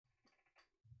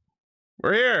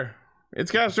We're here.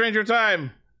 It's Cast Ranger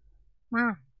time.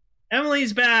 Wow.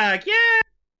 Emily's back. Yeah.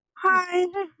 Hi.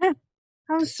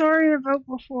 I'm sorry about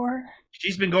before.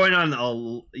 She's been going on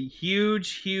a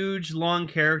huge, long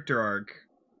character arc.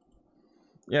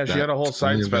 Yeah, she had a whole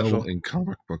side special in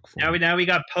comic book form. Now we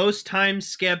got post time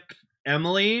skip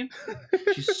Emily.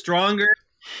 She's stronger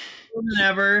than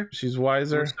ever. She's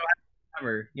wiser.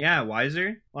 Yeah,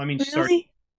 wiser. Well, I mean, she's Really?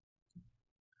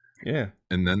 Yeah.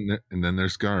 And then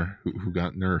there's Gar, who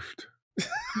got nerfed.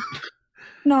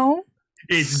 No.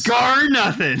 It's Gar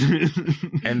nothing.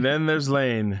 And then there's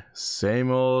Lane.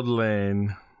 Same old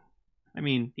Lane. I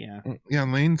mean, yeah. Yeah,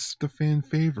 Lane's the fan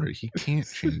favorite. He can't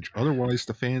change. Otherwise,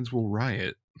 the fans will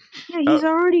riot. Yeah, he's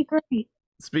already great.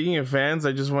 Speaking of fans,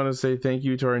 I just want to say thank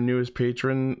you to our newest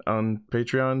patron on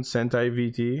Patreon, Sentai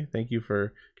VT. Thank you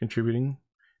for contributing.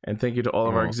 And thank you to all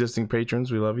of our existing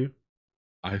patrons. We love you.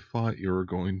 I thought you were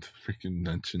going to freaking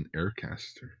mention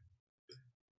Aircaster.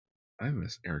 I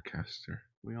miss Aircaster.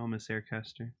 We all miss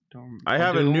Aircaster. I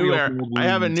have a new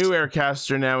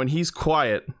Aircaster now, and he's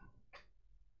quiet.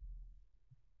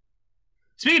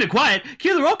 Speaking of quiet,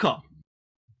 cue the roll call.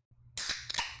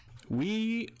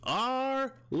 We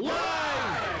are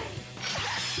live!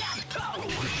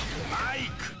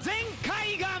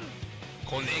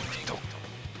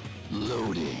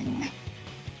 Loading.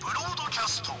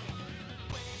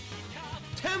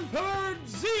 Tempered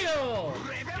Zeal!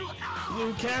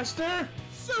 Bluecaster,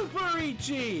 Super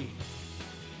Ichi!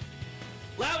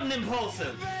 Loud and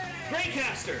impulsive.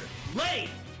 Greycaster. Lane.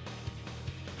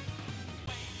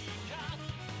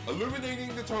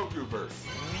 Illuminating the Tokuverse.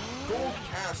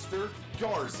 Goldcaster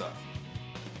Garza.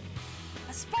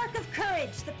 A spark of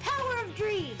courage, the power of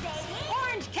dreams.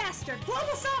 Orange Caster,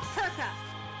 Global Soft Perka.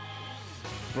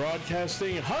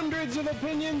 Broadcasting hundreds of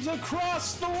opinions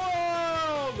across the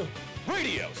world!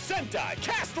 Radio Sentai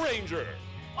Cast Ranger.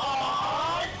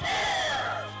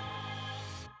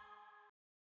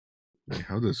 Wait,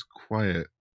 how does quiet?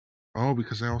 Oh,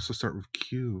 because I also start with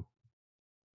Q.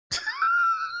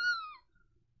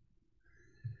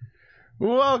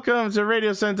 Welcome to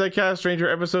Radio Sentai Cast Ranger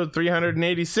episode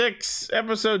 386,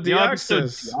 episode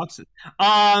Deoxys.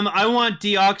 I want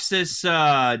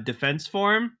Deoxys defense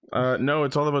form. No,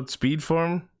 it's all about speed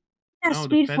form. Yeah, No,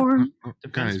 speed defense- form.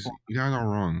 Guys, form. you got it all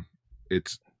wrong.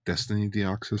 It's Destiny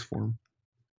Deoxys form.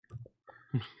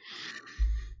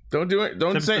 Don't do it.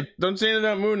 Don't say anything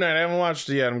about Moon Knight. I haven't watched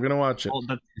it yet. I'm gonna watch it. Oh,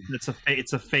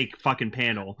 it's a fake fucking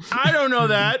panel. I don't know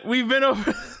that. We've been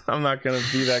over. I'm not gonna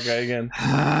be that guy again.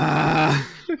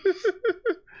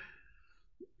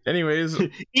 Anyways,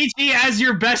 Ichi, as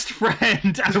your best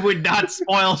friend, I would not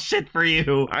spoil shit for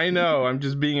you. I know. I'm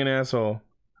just being an asshole.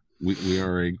 We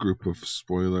are a group of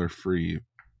spoiler-free.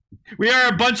 We are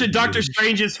a bunch of Doctor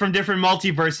Stranges from different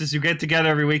multiverses who get together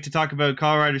every week to talk about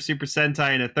Colorado Super Sentai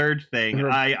and a third thing.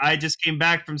 Mhm. I just came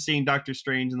back from seeing Doctor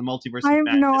Strange and the Multiverse. I of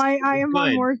Madness. I am Good.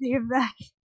 unworthy of that.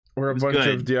 We're a was bunch good.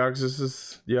 of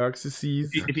Deoxyses.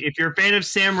 If you're a fan of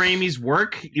Sam Raimi's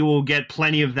work, you will get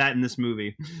plenty of that in this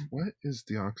movie. What is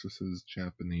Deoxys's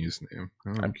Japanese name?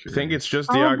 Oh, I I'm think it's just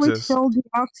Probably Deoxys. still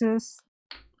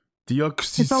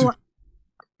Deoxys. It's a,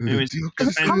 Anyways, Deoxys.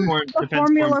 defense form- the defense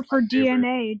formula form's for my favorite.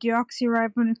 DNA,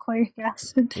 deoxyribonucleic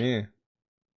acid. Yeah.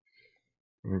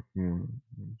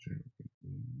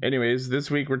 Anyways, this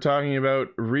week we're talking about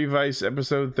Revice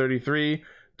episode 33,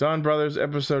 Dawn Brothers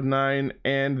episode 9,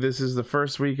 and this is the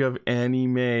first week of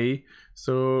anime.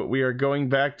 So we are going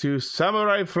back to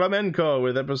Samurai Flamenco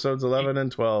with episodes 11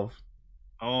 and 12.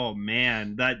 Oh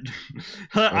man, that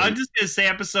I'm just gonna say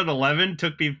episode 11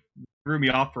 threw me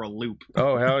off for a loop.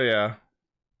 Oh, hell yeah.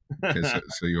 Okay,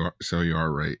 so you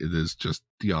are right. It is just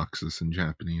Deoxys in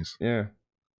Japanese. Yeah.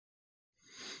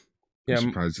 I'm Yeah,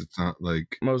 surprised it's not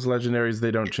like. most legendaries,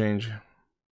 they don't change.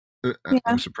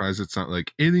 I'm surprised it's not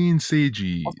like Alien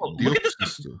Seiji. Also, look at this-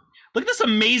 Deoxys. Look at this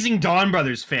amazing Dawn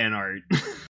Brothers fan art.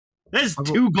 That is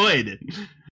too good.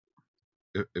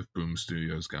 If Boom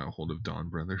Studios got a hold of Dawn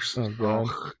Brothers. Oh, God.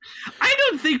 I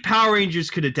don't think Power Rangers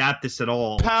could adapt this at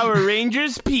all. Power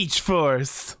Rangers Peach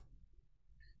Force.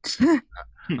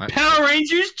 Power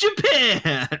Rangers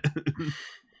Japan.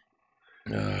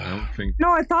 I don't think.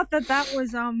 No, I thought that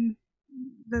was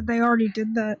that they already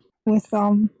did that with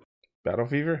Battle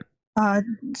Fever?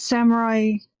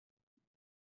 Samurai.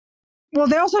 Well,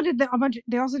 they also did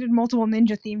They also did multiple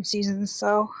ninja theme seasons.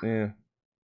 So Yeah.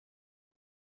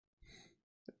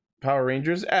 Power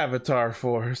Rangers Avatar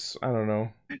Force. I don't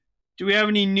know. Do we have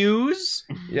any news?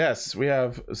 Yes, we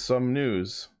have some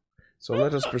news. So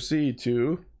let us proceed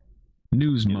to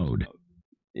News mode.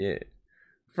 Yeah.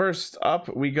 First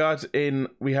up, we have an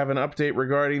update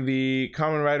regarding the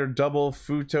Kamen Rider Double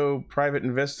Futo Private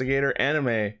Investigator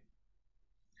anime.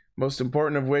 Most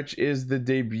important of which is the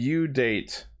debut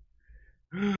date.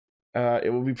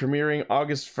 It will be premiering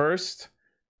August 1st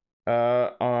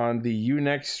on the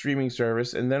Unext streaming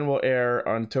service, and then will air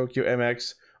on Tokyo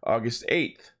MX August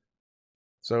 8th.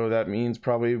 So that means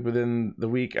probably within the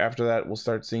week after that, we'll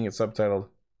start seeing it subtitled.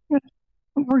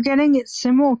 We're getting it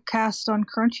simulcast on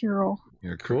Crunchyroll.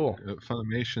 Yeah, Cool.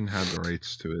 Funimation had the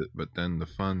rights to it, but then the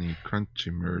funny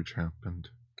Crunchy merge happened.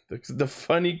 The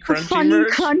funny The crunchy funny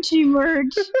merge. crunchy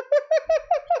merge.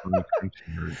 Funny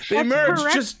Crunchy merge. They That's merge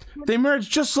correct. they merge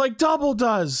just like Double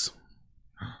does.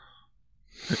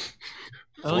 I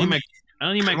don't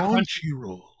need my crunch.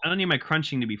 Crunchyroll. I don't need my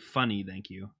crunching to be funny. Thank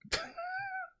you.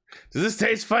 Does this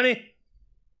taste funny?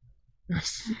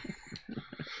 Yes.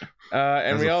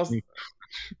 And we also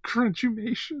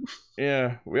Crunchymation.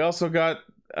 we also got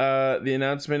the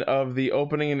announcement of the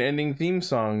opening and ending theme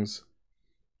songs.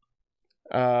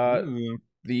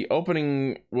 The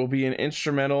opening will be an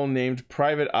instrumental named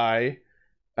Private Eye,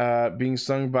 being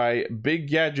sung by Big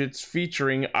Gadgets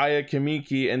featuring Aya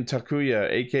Kamiki and Takuya,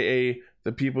 aka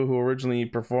the people who originally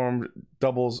performed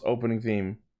Double's opening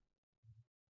theme.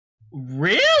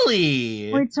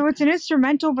 Really? Wait, so it's an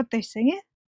instrumental, but they sing it?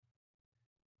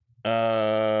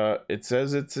 It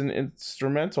says it's an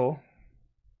instrumental.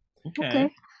 Okay.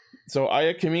 So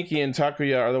Aya Kamiki and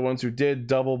Takuya are the ones who did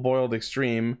Double Boiled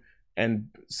Extreme, and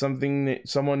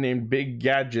someone named Big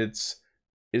Gadgets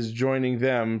is joining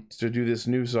them to do this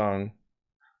new song.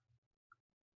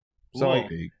 So Whoa.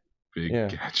 Big Yeah.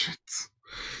 gadgets.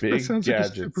 Big That sounds like a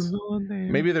Gadgets. supervillain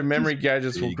name. Maybe their memory Just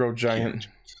gadgets will Big grow giant.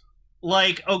 Gadgets.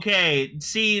 Like, okay,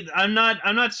 see, I'm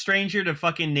not stranger to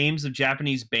fucking names of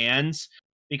Japanese bands,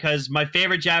 because my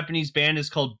favorite Japanese band is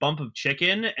called Bump of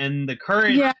Chicken, and the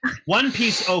current Yeah. One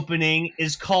Piece opening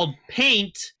is called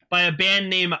Paint by a band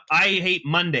named I Hate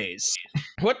Mondays.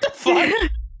 What the fuck?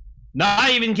 Not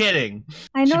even kidding.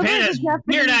 I know Japan there's has a Japanese,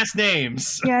 weird ass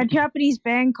names. a Japanese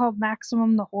band called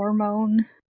Maximum the Hormone.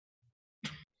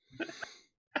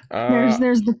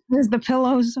 There's the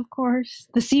pillows, of course,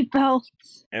 the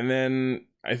seatbelts. And then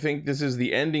I think this is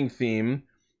the ending theme.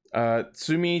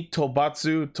 Tsumi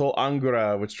Tobatsu to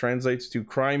Angura, which translates to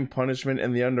Crime, Punishment,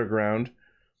 and the Underground,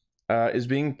 is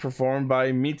being performed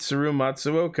by Mitsuru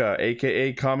Matsuoka,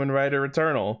 aka Kamen Rider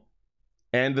Eternal,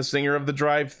 and the singer of the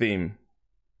Drive theme.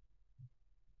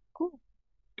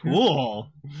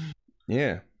 Cool.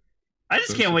 Yeah. I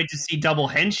just can't wait to see Double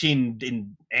Henshin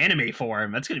in anime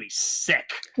form. That's gonna be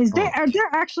sick. Are there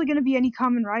actually going to be any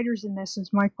Kamen Riders in this? Is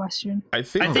my question. I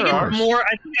think, I think there are. it's more.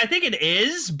 I think it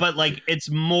is, but like it's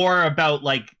more about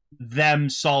like them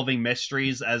solving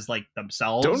mysteries as like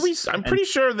themselves. Don't we? I'm pretty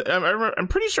sure. I'm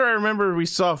pretty sure I remember we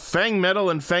saw Fang Metal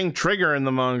and Fang Trigger in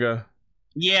the manga.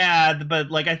 Yeah, but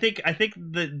like I think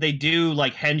that they do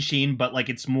like Henshin, but like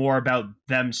it's more about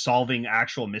them solving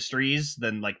actual mysteries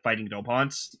than like fighting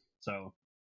Dopants. So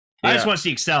I just Yeah. want to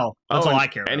see Excel. That's all I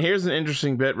care about. And here's an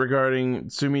interesting bit regarding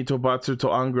Tsumi Tobatsu to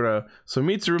Angura. So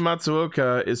Mitsuru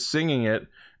Matsuoka is singing it,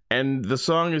 and the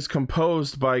song is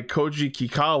composed by Koji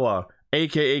Kikawa,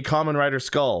 aka Kamen Rider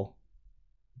Skull.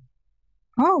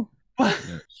 Oh,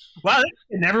 Wow,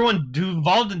 and everyone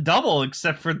involved in Double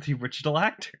except for the original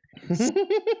actor.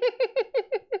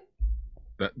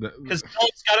 Because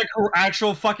Skull's got an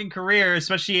actual fucking career,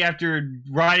 especially after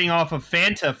riding off of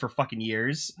Fanta for fucking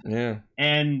years. Yeah.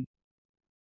 And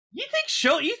you think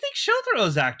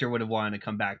Shotaro's actor would have wanted to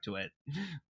come back to it?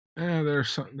 Yeah, there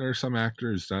are some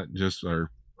actors that just are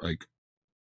like,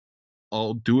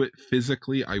 I'll do it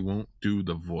physically, I won't do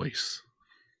the voice.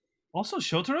 Also,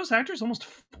 Shotaro's actor is almost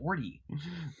 40.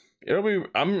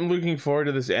 I'm looking forward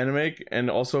to this anime, and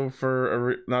also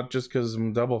for not just because I'm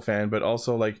a Double fan, but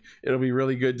also like it'll be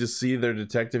really good to see their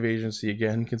detective agency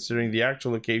again, considering the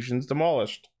actual location's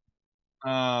demolished.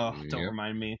 Oh, don't Yep.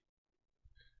 remind me.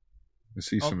 I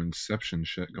see some Inception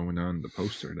shit going on in the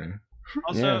poster there.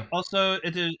 Also,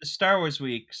 it is Star Wars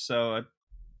week, so I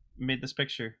made this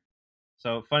picture.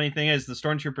 So, funny thing is, the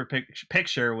Stormtrooper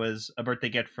picture was a birthday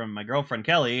gift from my girlfriend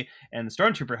Kelly, and the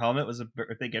Stormtrooper helmet was a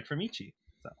birthday gift from Ichi.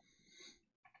 So,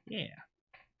 yeah.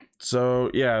 So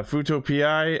yeah, Futo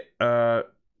PI,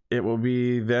 it will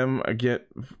be them again,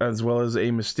 as well as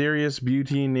a mysterious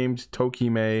beauty named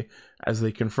Tokime, as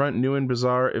they confront new and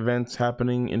bizarre events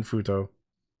happening in Futo.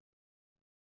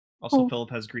 Also, Oh.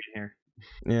 Philip has green hair.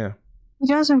 Yeah. he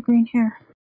does have green hair.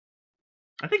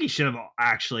 I think he should have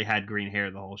actually had green hair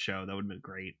the whole show. That would have been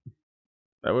great.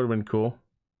 That would have been cool.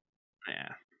 Yeah.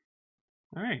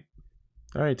 All right.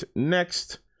 All right,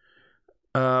 next,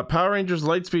 Power Rangers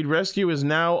Lightspeed Rescue is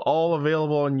now all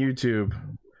available on YouTube.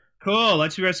 Cool.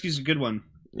 Lightspeed Rescue's a good one.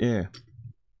 Yeah.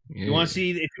 If you want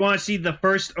to see the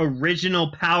first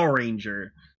original Power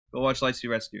Ranger, go watch Lightspeed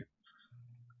Rescue.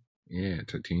 Yeah,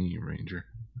 Titanium Ranger.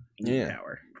 Yeah.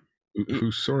 Power.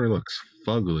 Who sort of looks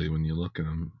fugly when you look at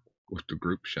him with the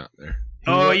group shot there.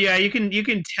 Oh yeah, you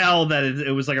can tell that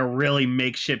it was like a really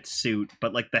makeshift suit,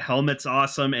 but like the helmet's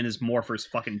awesome and his morpher's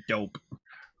fucking dope.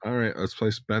 All right, let's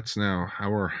place bets now.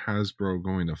 How are Hasbro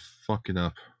going to fuck it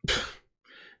up?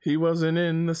 He wasn't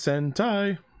in the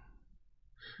Sentai.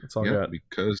 That's all I got.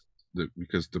 because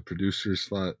the producers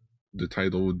thought the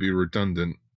title would be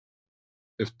redundant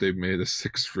if they made a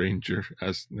sixth Ranger,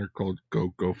 as they're called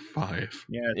Go 5.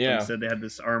 Yeah, Yeah. They said they had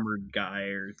this armored guy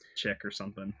or chick or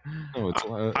something. Oh, it's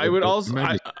I would also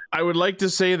I would like to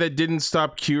say that didn't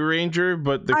stop Q Ranger,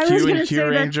 but the I was Q gonna in Q say that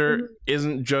Ranger too.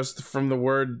 isn't just from the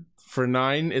word for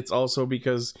 9, it's also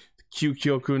because Q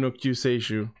Kyoku no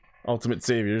Kyuseishu, Ultimate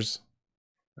Saviors.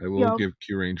 I will Yup. give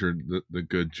Q Ranger the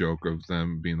good joke of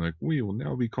them being like, we will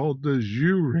now be called the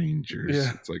Zhu Rangers.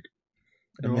 Yeah. It's like,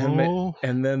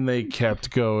 And then they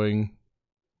kept going.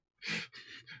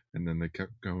 and then they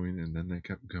kept going, and then they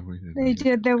kept going. And They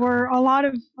did. There were a lot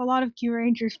of Q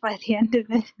Rangers by the end of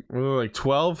it. Were there like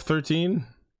 12, 13?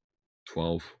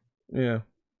 12. Yeah.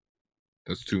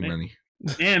 That's too many.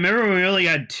 Yeah, remember when we only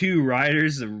had 2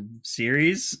 riders of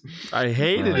series? I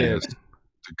hated Oh, it. yes.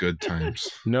 The good times.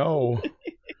 No.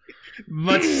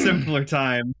 Much simpler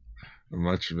time. A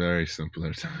much very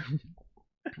simpler time.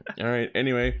 All right.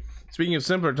 Anyway, speaking of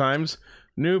simpler times,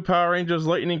 new Power Rangers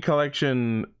Lightning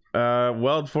Collection,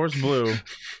 Wild Force Blue.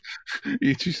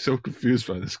 Ichi's so confused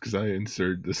by this because I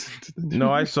inserted this into the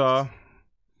No, I news. saw.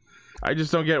 I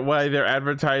just don't get why they're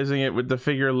advertising it with the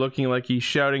figure looking like he's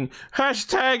shouting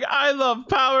hashtag I love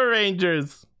Power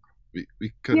Rangers.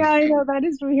 Because Yeah, I know, that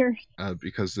is weird.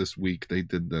 because this week they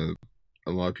did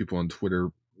a lot of people on Twitter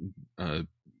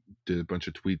did a bunch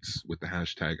of tweets with the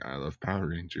hashtag I love Power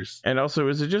Rangers. And also,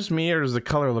 is it just me or does the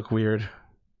color look weird?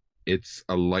 It's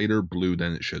a lighter blue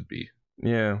than it should be.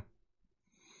 Yeah.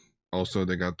 Also,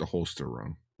 they got the holster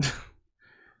wrong.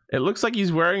 It looks like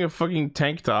he's wearing a fucking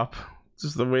tank top.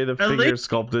 Just the way the figure is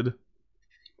sculpted.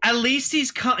 At least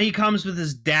he comes with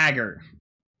his dagger. I'm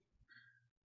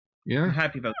Yeah,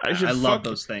 happy about I that. should I love fuck-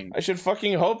 those things. I should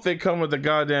fucking hope they come with the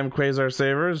goddamn Quasar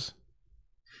Savers.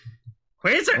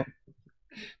 Quasar.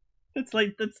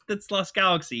 That's Lost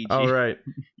Galaxy. All right.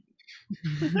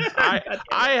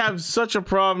 I have such a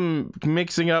problem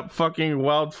mixing up fucking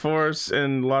Wild Force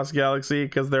and Lost Galaxy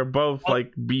because they're both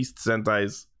like beast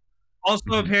sentais.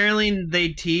 Also, apparently they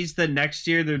teased that next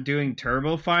year they're doing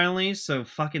Turbo finally. So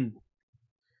fucking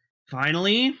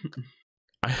finally.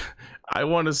 I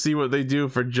want to see what they do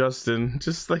for Justin.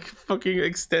 Just like fucking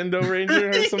Extendo Ranger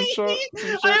or some shit.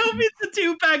 I hope it's a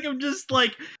 2-pack of just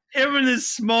like him in his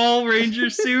small Ranger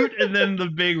suit and then the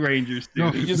big Ranger suit.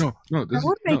 no. This That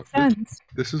would make no, sense.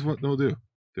 This is what they'll do.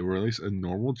 They will release a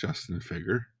normal Justin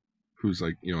figure, who's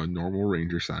like a normal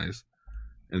Ranger size,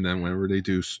 and then whenever they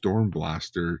do Storm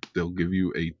Blaster, they'll give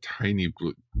you a tiny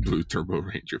blue Turbo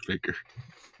Ranger figure.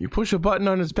 You push a button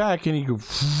on his back and he go.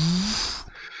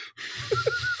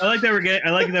 I like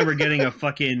that we're getting a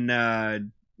fucking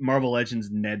Marvel Legends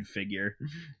Ned figure.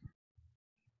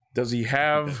 Does he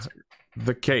have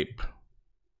the cape?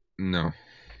 No.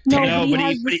 No, No, but he but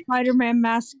has he- the Spider-Man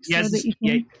mask Yes, so that you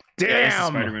yeah, can... Damn, Damn!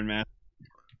 Spider-Man mask.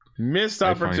 Missed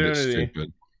I find it opportunity.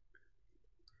 stupid.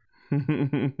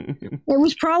 It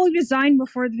was probably designed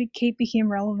before the cape became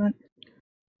relevant.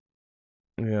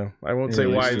 Yeah, I won't Yeah, say at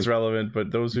why least it's relevant, but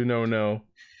those who know.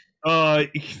 At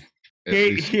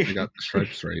Hey, least they got the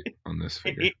stripes right on this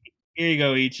figure. Here you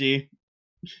go, Ichi.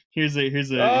 Here's a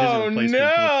Oh replacement.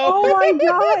 no! Oh my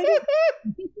god!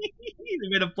 They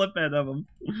made a flip head of him.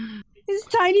 His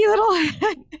tiny little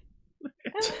head.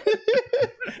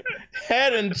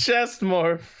 Head and chest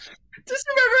morph. Just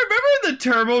remember the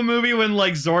Turbo movie when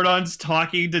like Zordon's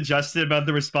talking to Justin about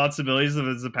the responsibilities of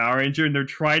as a Power Ranger, and they're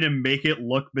trying to make it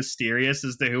look mysterious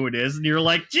as to who it is, and you're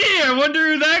like, "Gee, I wonder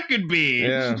who that could be."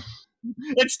 Yeah,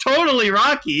 It's totally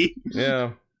Rocky.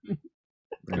 yeah. Yeah,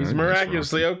 He's I guess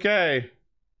miraculously Rocky. okay.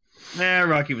 Nah,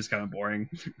 Rocky was kind of boring.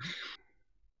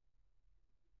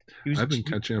 He was I've been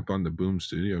catching up on the Boom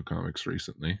Studio comics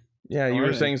recently. Yeah, you were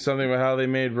Alright. saying something about how they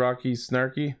made Rocky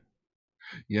snarky.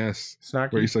 Yes,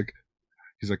 Snarky. where he's like,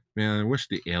 man, I wish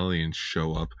the aliens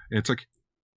show up. And it's like,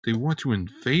 they want to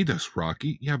invade us,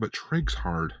 Rocky. Yeah, but Trig's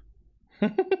hard.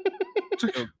 It's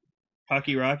like,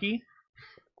 Hockey Rocky.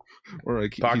 or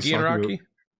like he's Pocky and talking about- Rocky.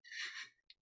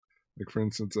 like for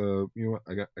instance, you know what?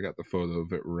 I got the photo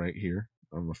of it right here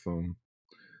on the phone.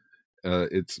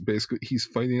 It's basically he's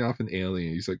fighting off an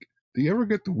alien. He's like, do you ever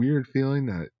get the weird feeling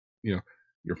that you're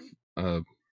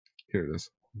here it is.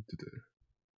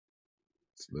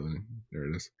 It's loading. There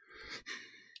it is.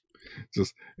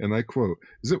 Just, and I quote,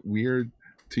 is it weird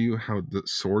to you how the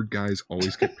sword guys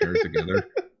always get paired together?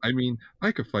 I mean,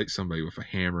 I could fight somebody with a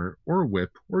hammer or a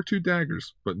whip or 2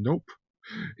 daggers, but nope.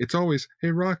 It's always,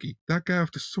 hey Rocky, that guy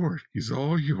with the sword, he's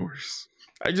all yours.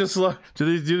 I just love. Do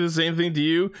they do the same thing to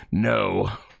you?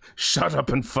 No. Shut up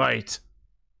and fight.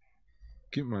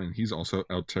 Keep in mind, he's also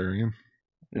Altarian.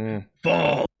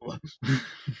 Fall.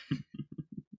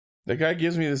 That guy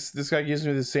gives me this. This guy gives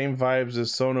me the same vibes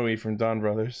as Sonoi from Dawn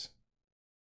Brothers.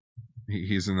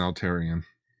 He's an Altarian.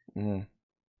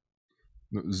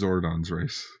 Zordon's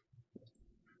race.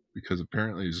 Because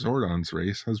apparently Zordon's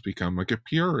race has become like a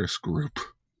purist group.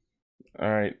 All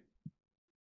right.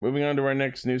 Moving on to our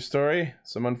next news story.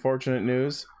 Some unfortunate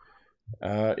news.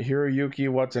 Hiroyuki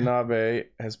Watanabe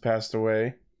has passed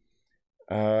away.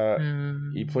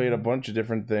 He played a bunch of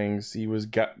different things. He was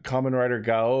Kamen Rider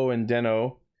Gao and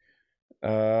Den-O.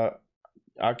 Akio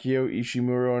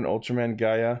Ishimuro and Ultraman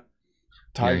Gaia.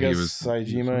 Taiga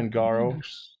Saejima and Garo.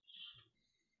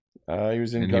 He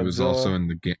was in Godzilla. He was also in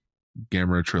the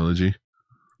Gamera trilogy.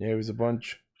 Yeah, he was a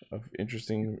bunch of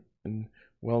interesting and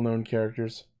well-known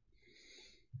characters.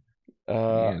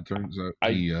 It turns out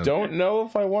I don't know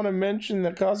if I want to mention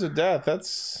the cause of death.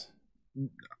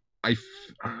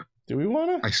 Do we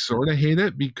want to? I sort of hate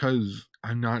it because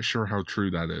I'm not sure how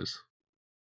true that is.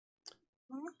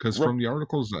 Because from the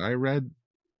articles that I read,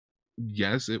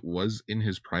 yes, it was in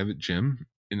his private gym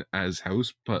at his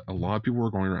house, but a lot of people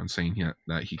were going around saying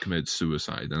that he committed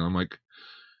suicide, and I'm like,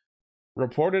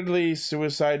 reportedly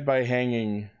suicide by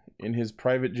hanging in his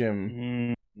private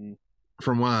gym.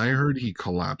 From what I heard, he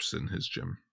collapsed in his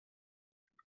gym.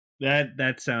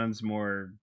 That sounds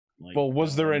more like. Well,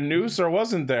 was there a noose or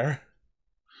wasn't there?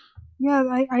 Yeah,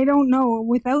 I don't know.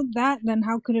 Without that, then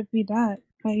how could it be that?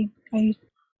 I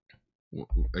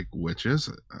like witches?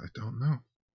 I don't know.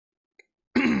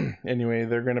 Anyway,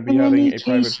 they're going to be having a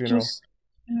private funeral.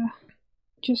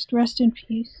 Just rest in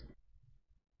peace.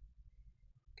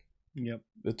 Yep.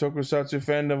 The Tokusatsu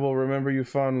fandom will remember you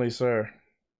fondly, sir.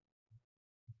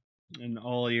 And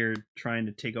all your trying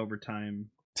to take over time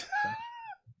stuff.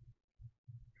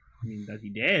 I mean, that he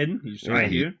did. He's trying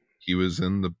to. He was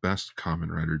in the best Kamen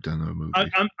Rider Den-O movie.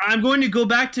 I'm going to go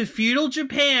back to feudal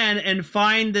Japan and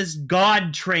find this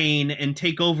god train and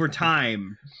take over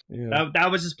time. Yeah.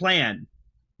 That was his plan.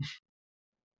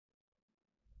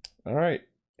 All right.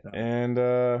 And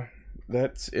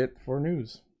that's it for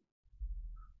news.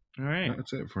 All right.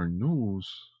 That's it for news.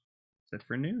 That's it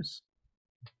for news.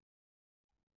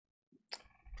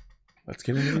 Let's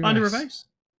get into On to revise.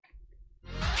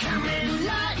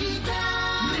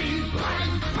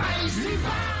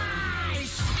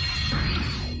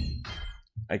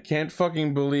 I can't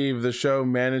fucking believe the show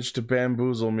managed to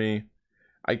bamboozle me.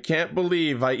 I can't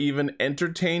believe I even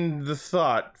entertained the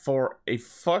thought for a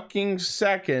fucking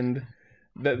second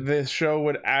that this show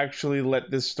would actually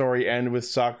let this story end with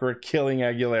Sakura killing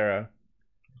Aguilera.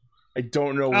 I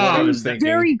don't know what I was thinking.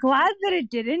 I'm very glad that it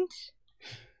didn't.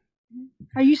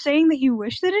 Are you saying that you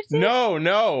wish that it did?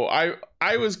 No.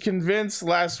 I was convinced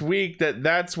last week that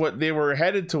that's what they were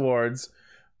headed towards.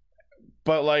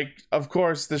 But, like, of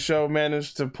course, the show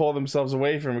managed to pull themselves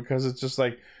away from it because it's just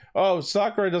like, oh,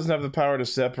 Sakura doesn't have the power to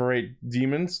separate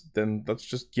demons, then let's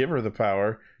just give her the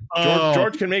power.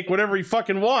 George can make whatever he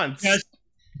fucking wants. Yes.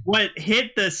 What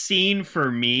hit the scene for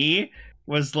me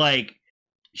was, like,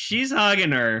 she's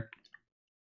hugging her.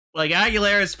 Like,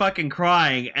 Aguilera's fucking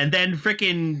crying, and then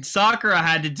freaking Sakura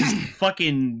had to just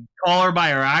fucking call her by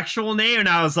her actual name, and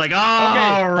I was like,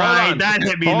 right, that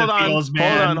hit me in the feels,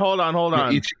 man. Hold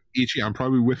on. Ichi, I'm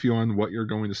probably with you on what you're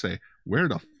going to say. Where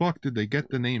the fuck did they get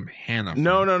the name Hannah from?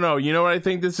 No. You know what I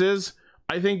think this is?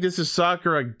 I think this is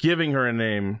Sakura giving her a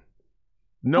name.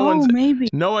 No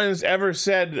one's ever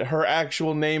said her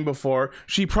actual name before.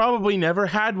 She probably never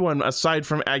had one aside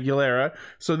from Aguilera.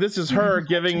 So this is her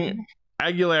giving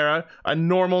Aguilera a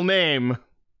normal name.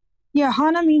 Yeah,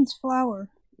 Hana means flower.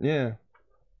 Yeah.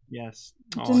 Yes.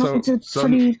 It's a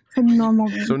pretty normal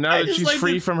name. So now that she's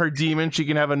free from her demon, she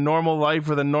can have a normal life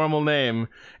with a normal name.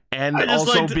 And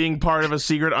also being part of a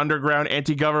secret underground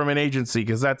anti-government agency,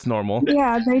 because that's normal.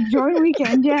 Yeah, they join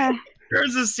Weekend, yeah.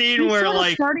 There's a scene where,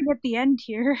 like... starting at the end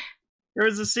here. There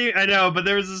was a scene, I know, but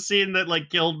there was a scene that, like,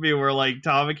 killed me where, like,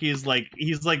 Tamaki's, like,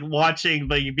 he's, like, watching,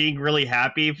 like, being really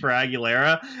happy for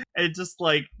Aguilera, and just,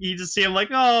 like, you just see him, like,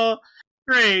 oh,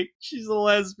 Great. She's a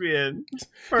lesbian.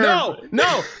 No, Perfect.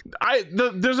 no.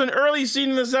 There's an early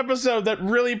scene in this episode that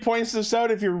really points this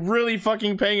out if you're really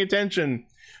fucking paying attention.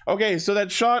 Okay, so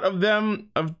that shot of them,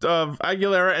 of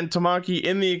Aguilera and Tamaki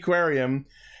in the aquarium,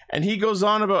 and he goes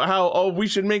on about how, oh, we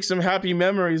should make some happy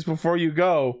memories before you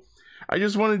go. I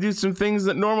just want to do some things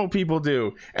that normal people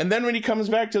do. And then when he comes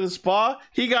back to the spa,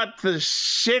 he got the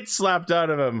shit slapped out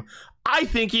of him. I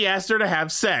think he asked her to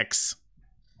have sex.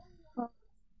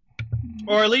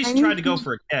 Or at least tried to go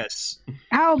for a kiss.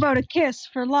 How about a kiss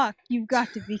for luck? You've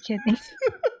got to be kidding.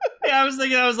 Yeah, I was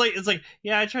like, it's like,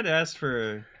 yeah, I tried to ask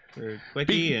for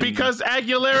Quickie. Because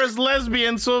Aguilera's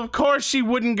lesbian, so of course she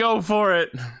wouldn't go for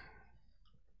it.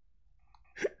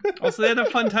 Also, they had a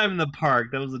fun time in the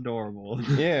park. That was adorable.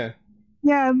 Yeah.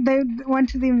 Yeah, they went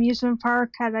to the amusement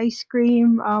park, had ice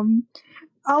cream.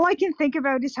 All I can think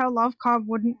about is how Lovekov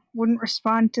wouldn't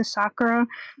respond to Sakura.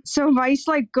 So Vice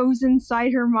like goes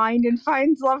inside her mind and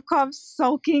finds Lovekov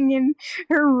sulking in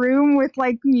her room with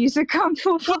like music on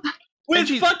full volume. With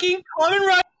fucking Kamen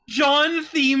Rider John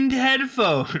themed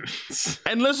headphones.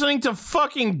 And listening to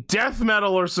fucking death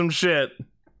metal or some shit.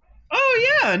 Oh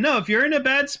yeah, no, if you're in a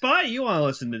bad spot, you want to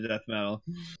listen to death metal.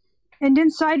 And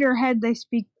inside her head, they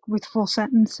speak with full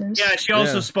sentences. Yeah, she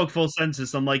also spoke full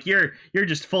sentences. I'm like, you're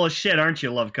just full of shit, aren't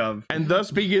you, Lovekov? And thus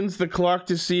begins the clock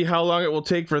to see how long it will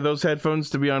take for those headphones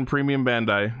to be on Premium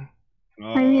Bandai.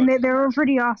 I mean, they were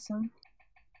pretty awesome.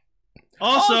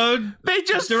 Also, they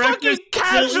just director's fucking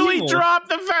casually evil. dropped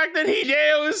the fact that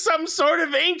Hideo is some sort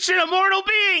of ancient immortal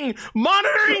being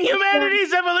monitoring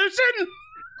humanity's evolution.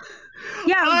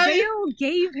 Yeah, Vale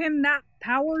gave him that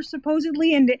power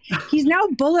supposedly, and he's now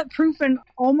bulletproof and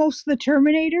almost the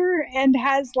Terminator, and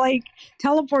has like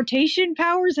teleportation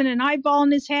powers and an eyeball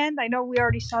in his hand. I know we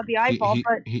already saw the eyeball,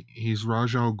 but he's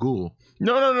Ra's al Ghul.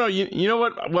 No. You know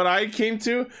what I came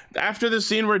to? After the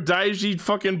scene where Daiji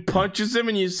fucking punches him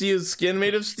and you see his skin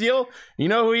made of steel, you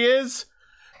know who he is?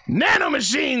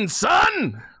 Nanomachine,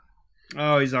 son!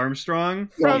 Oh, he's Armstrong?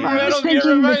 From I was Metal Gear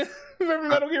thinking Revi- Remember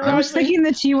Metal Gear I was Rising? thinking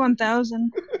the T-1000.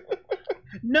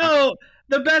 No,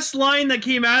 the best line that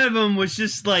came out of him was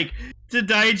just like, to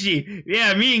Daiji,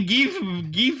 yeah, me and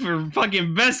Geef are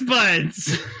fucking best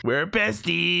buds. We're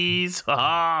besties.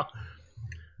 Ha.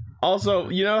 Also,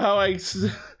 you know how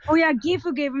Oh yeah,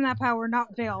 Gifu gave him that power,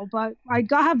 not Vale, but I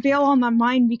gotta have Vale on my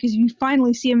mind because you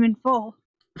finally see him in full.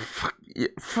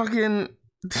 fucking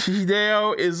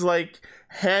Hideo is like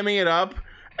hamming it up,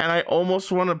 and I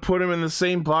almost want to put him in the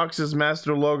same box as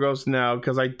Master Logos now,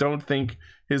 because I don't think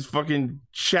his fucking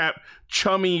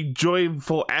chummy,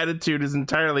 joyful attitude is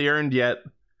entirely earned yet.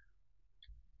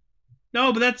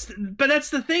 No, but that's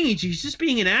the thing. He's just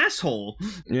being an asshole.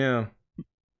 Yeah.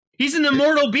 He's an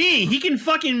immortal being. He can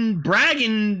fucking brag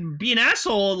and be an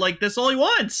asshole like this all he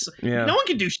wants. Yeah. No one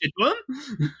can do shit to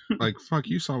him. Like, fuck,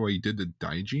 you saw what he did to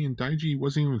Daiji, and Daiji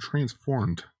wasn't even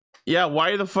transformed. Yeah,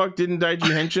 why the fuck didn't Daiji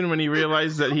Henshin when he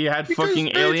realized that he had Because fucking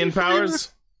Daiji alien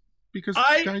powers? Because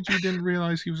Daiji didn't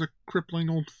realize he was a crippling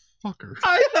old fucker.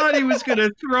 I thought he was gonna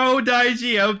throw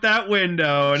Daiji out that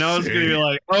window, and I was gonna be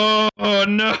like, "Oh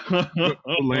no!"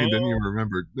 Lane didn't even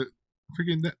remember.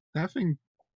 Freaking that thing.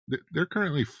 They're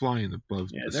currently flying above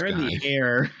Yeah, the they're sky. in the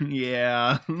air.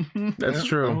 Yeah, That's I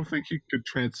true. don't think he could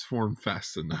transform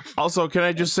fast enough. Also, can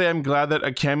I just say I'm glad that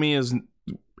Akemi is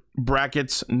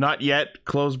brackets not yet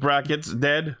close brackets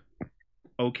dead.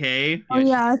 Okay. Oh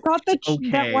yeah, I thought that Okay.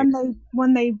 that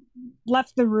when they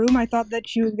left the room, I thought that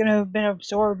she was gonna have been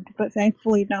absorbed, but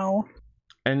thankfully no.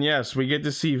 And yes, we get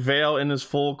to see Vale in his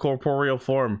full corporeal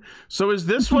form. So is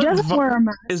this He what doesn't wear a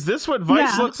mask is this what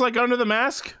Vice Yeah. looks like under the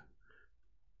mask?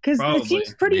 because Probably, it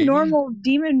seems pretty maybe. normal,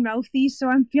 demon mouthy. So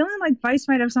I'm feeling like Vice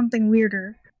might have something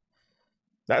weirder.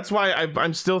 That's why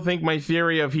I'm still think my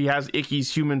theory of he has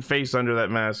Icky's human face under that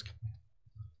mask.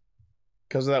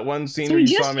 Because of that one scene So where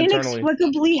he you saw just him internally.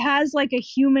 inexplicably has like a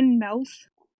human mouth.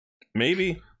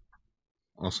 Maybe.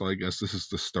 Also, I guess this is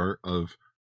the start of,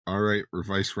 all right,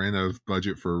 Vice ran out of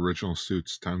budget for original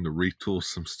suits. Time to retool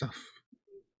some stuff.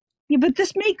 Yeah, but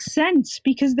this makes sense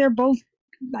because they're both,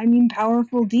 I mean,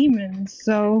 powerful demons.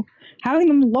 So having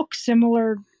them look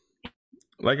similar,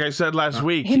 Like I said last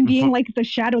week, him being like the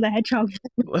Shadow the Hedgehog.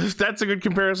 that's a good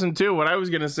comparison too. What I was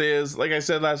gonna say is, like I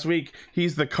said last week,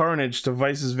 he's the Carnage to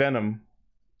Vice's Venom.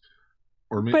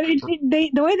 Or But maybe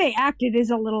the way they acted is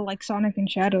a little like Sonic and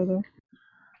Shadow, though.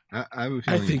 I have a I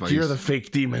feeling think Vice, you're the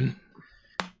fake demon.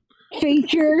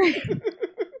 Faker.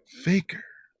 faker.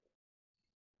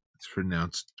 It's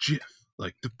pronounced Jif,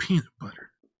 like the peanut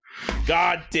butter.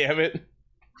 God damn it.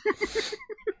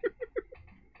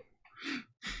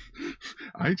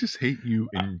 I just hate you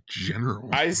in general.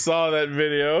 I saw that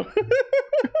video.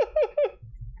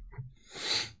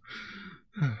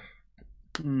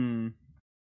 Hmm.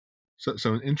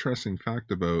 So an interesting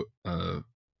fact about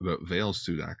Vale's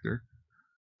suit actor,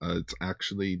 it's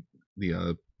actually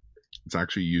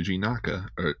Yuji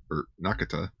or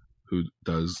Nakata who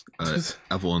does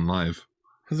Evelyn Live.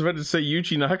 I was about to say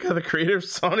Yuji Naka, the creator of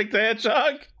Sonic the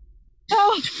Hedgehog.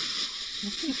 Oh,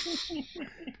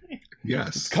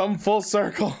 Yes, It's come full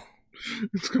circle.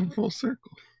 it's come full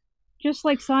circle. just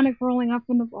like Sonic rolling up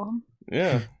in the ball.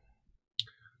 Yeah.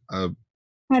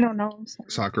 I don't know. I'm sorry.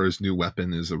 Sakura's new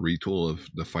weapon is a retool of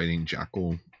the Fighting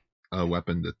Jackal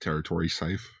weapon, the Territory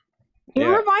Scythe. It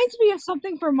Yeah. reminds me of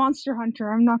something from Monster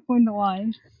Hunter. I'm not going to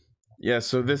lie. Yeah,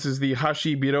 so this is the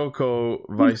Hashi Biroko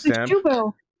Vice It's stamp.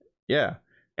 Shubo. Yeah.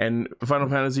 And Final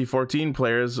Fantasy XIV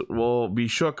players will be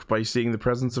shook by seeing the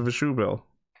presence of a shoe bill.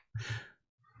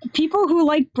 People who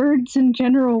like birds in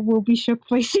general will be shook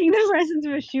by seeing the presence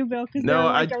of a shoe bill because No,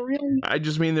 they're like a really. I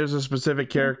just mean there's a specific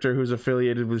character who's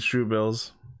affiliated with shoe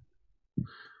bills.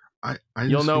 I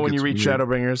You'll just know think when you it's reach weird.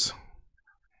 Shadowbringers.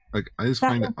 Like, I just That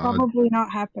find will it odd. probably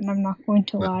not happen. I'm not going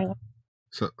to But- lie.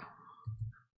 So,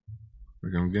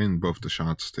 like, I'm getting both the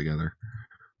shots together,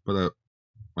 but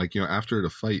like, you know, after the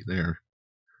fight there,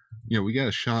 you know, we got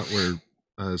a shot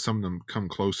where some of them come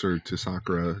closer to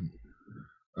Sakura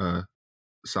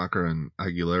and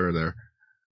Aguilera there.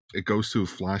 It goes to a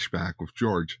flashback with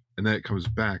George, and then it comes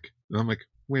back, and I'm like,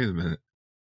 wait a minute.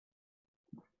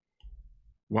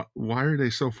 Why are they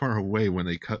so far away when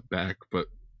they cut back, but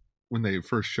when they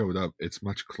first showed up, it's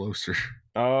much closer?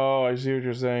 Oh, I see what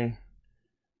you're saying.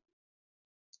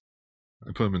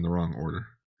 I put them in the wrong order.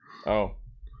 Oh.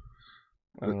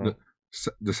 I don't know.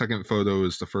 The second photo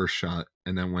is the first shot,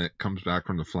 and then when it comes back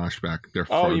from the flashback, they're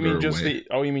Oh, farther you mean just away.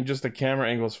 the camera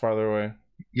angle's farther away?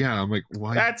 Yeah, I'm like,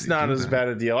 why? That's did they not do as that? bad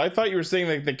a deal. I thought you were saying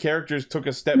like the characters took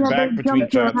a step Yeah, back they between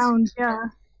jumped shots. around. Yeah,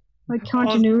 like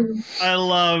continuity.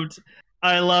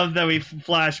 I love that we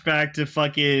flash back to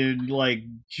fucking like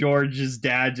George's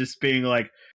dad just being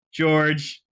like,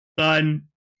 George, son,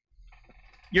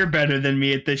 you're better than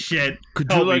me at this shit. Could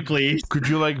you Help me, like please. Could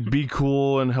you like be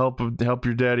cool and help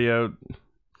your daddy out?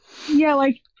 Yeah,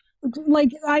 like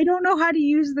I don't know how to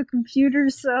use the computer,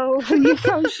 so when you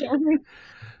come show me,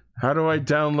 How do I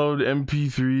download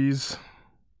MP3s?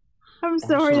 I'm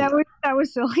sorry. Also- that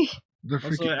was silly. The Also,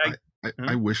 freaking, Huh?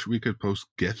 I wish we could post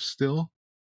GIFs still,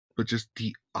 but just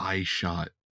the eye shot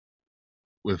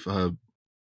with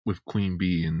Queen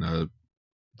Bee and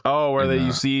Oh, where In,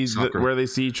 you see Sakura. where they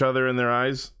see each other in their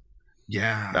eyes.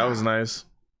 yeah, That was nice.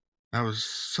 That was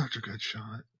such a good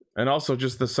shot. And also,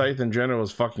 just the scythe in general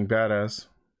was fucking badass.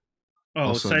 Oh,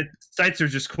 Also- sites are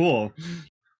just cool.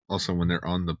 Also, when they're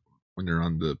on the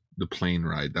plane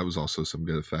ride, that was also some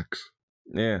good effects.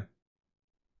 Yeah.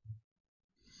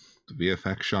 The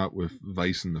VFX shot with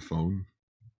Vice and the phone,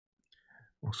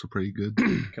 also pretty good.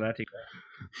 Can I take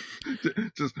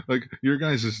that? Just like your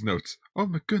guys' notes. Oh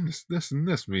my goodness, this and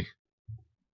this me.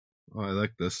 Oh, I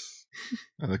like this.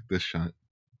 I like this shot.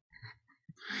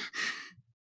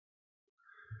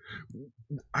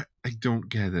 I don't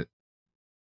get it.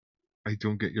 I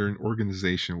don't get. You're an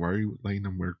organization. Why are you letting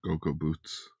them wear go-go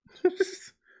boots, Part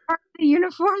of the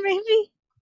uniform, maybe.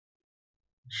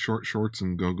 short shorts,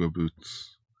 and go-go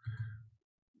boots?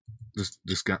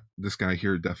 This guy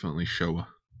here definitely Showa.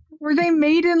 Were they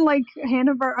made in like a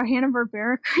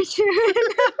Hanna-Barbera cartoon?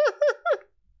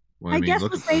 Well, I guess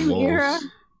look the at same walls.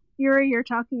 era you're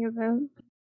talking about.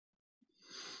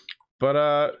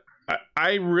 But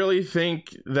I really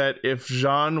think that if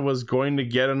Jean was going to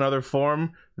get another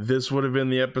form, this would have been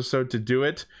the episode to do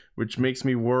it, which makes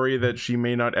me worry that she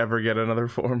may not ever get another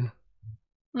form.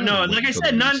 No, Wait like I until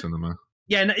said, the none. cinema.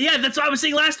 Yeah, that's what I was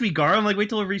saying last week, Gar. I'm like, wait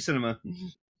till the re-cinema.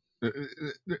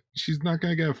 She's not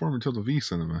gonna get a form until the V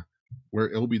cinema, where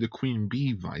it'll be the Queen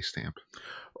Bee Vice stamp.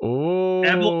 Oh,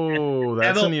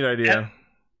 that's a Evil- neat idea.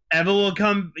 Eva will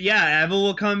come. Yeah, Eva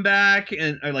will come back,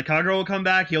 and or like Kagura will come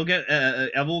back. He'll get.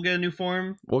 Eva will get a new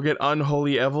form. We'll get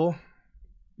Unholy Evil.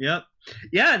 Yep.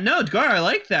 Yeah. No, Gar, I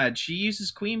like that. She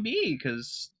uses Queen Bee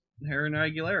because her and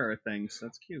Aguilera are things.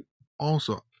 That's cute.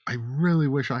 Also, I really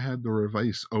wish I had the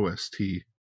Revice OST,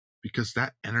 because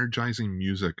that energizing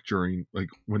music during like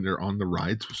when they're on the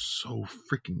rides was so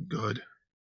freaking good.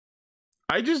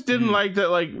 I just didn't like that,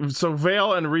 like, so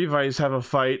Vale and Revice have a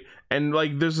fight, and,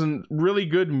 like, there's a really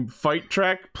good fight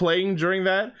track playing during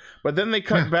that, but then they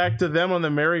cut back to them on the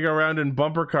merry-go-round and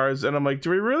bumper cars, and I'm like,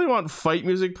 do we really want fight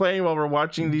music playing while we're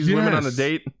watching these women on a Yes.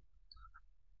 date?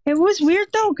 It was weird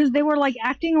though, because they were like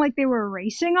acting like they were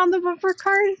racing on the bumper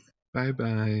cars. Bye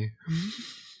bye.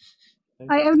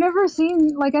 I've never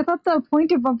seen like I thought the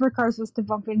point of bumper cars was to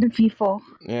bump into people.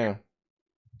 Yeah.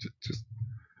 Just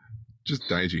Just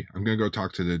Daiji. I'm gonna go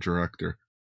talk to the director.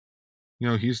 You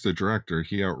know, he's the director.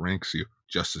 He outranks you.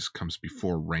 Justice comes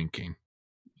before ranking.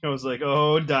 I was like,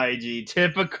 oh, Daiji,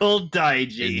 typical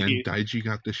Daiji. And then Daiji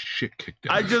got the shit kicked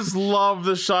out. I just love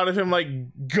the shot of him like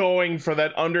going for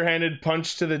that underhanded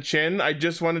punch to the chin. I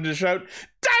just wanted to shout,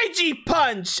 Daiji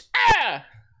punch! Ah!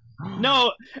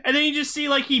 No, and then you just see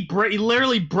like he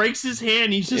literally breaks his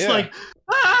hand. He's just like,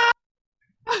 ah!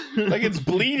 Like it's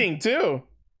bleeding too.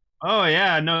 Oh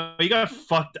yeah, no, he got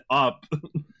fucked up.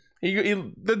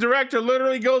 The director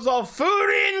literally goes all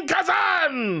Furin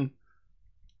Kazan.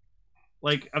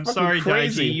 Like, I'm Fucking sorry,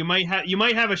 crazy. Daiji. You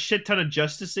might have a shit ton of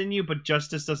justice in you, but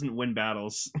justice doesn't win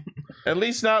battles. At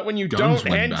least not when you Guns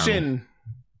don't win henshin.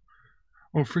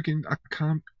 Oh, freaking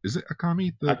Akami. Is it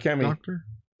Akami, the Akemi. doctor?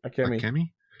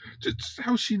 Akemi? Just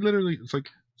how she literally, it's like,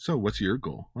 so what's your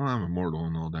goal? Well, I'm immortal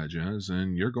and all that jazz,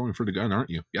 and you're going for the gun, aren't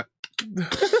you? Yep.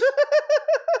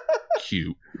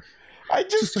 Cute. I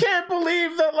just can't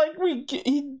believe that, like,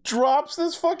 he drops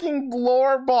this fucking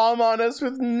lore bomb on us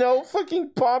with no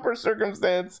fucking pomp or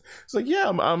circumstance. It's like, yeah,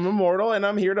 I'm immortal and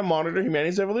I'm here to monitor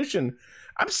humanity's evolution.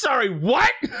 I'm sorry, what?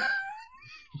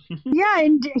 Yeah,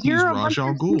 and here He's are a bunch Raj Al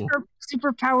of Ghul.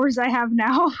 superpowers I have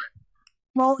now.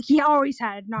 Well, he always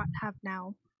had, not have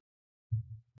now.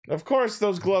 Of course,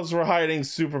 those gloves were hiding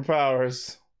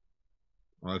superpowers.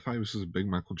 Well, I thought he was just a big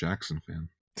Michael Jackson fan.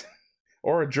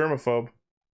 Or a germaphobe.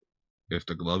 If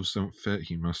the gloves don't fit,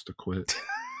 he must have quit.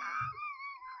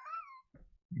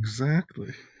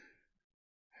 Exactly.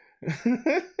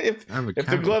 if I have a the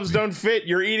cat gloves with me. don't fit,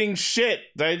 you're eating shit,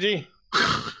 Daiji.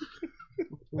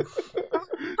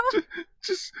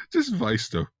 just Vice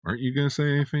though. Aren't you gonna say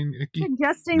anything, Icky?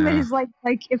 Suggesting that Nah. is like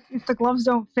if the gloves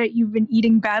don't fit, you've been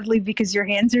eating badly because your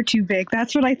hands are too big.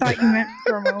 That's what I thought you meant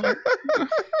for a moment.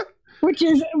 Which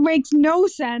makes no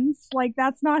sense. Like,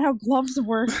 that's not how gloves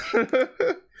work.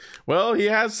 Well, he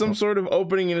has some sort of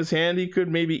opening in his hand. He could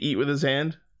maybe eat with his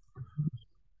hand.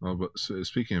 Well, but so,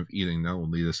 speaking of eating, that will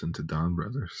lead us into Don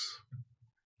Brothers.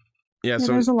 Yeah, Yeah,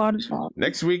 so there's a lot of talk.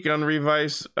 next week on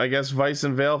Revice, I guess Vice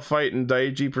and Vale fight and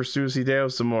Daiji pursues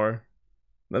Hideo some more.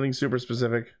 Nothing super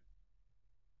specific.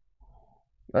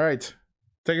 All right,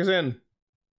 take us in.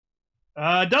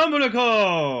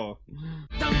 Dominiko!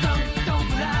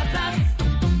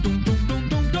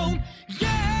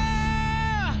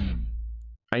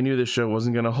 I knew this show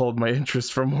wasn't going to hold my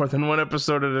interest for more than one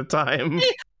episode at a time.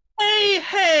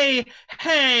 Hey!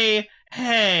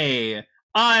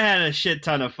 I had a shit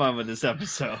ton of fun with this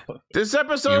episode. This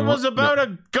episode was about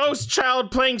a ghost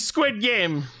child playing Squid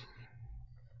Game.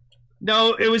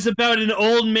 No, it was about an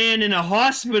old man in a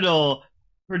hospital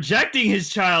projecting his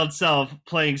child self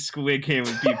playing Squid Game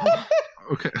with people.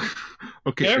 Okay.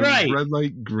 Get it was right. Red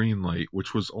light, green light,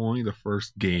 which was only the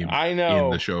first game I know.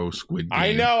 in the show Squid Game.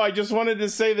 I know, I just wanted to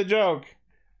say the joke.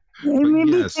 It made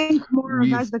me yes, think more of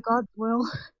we've- as the gods will.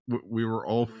 We were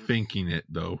all thinking it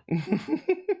though.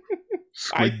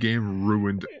 Squid Game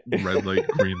ruined red light,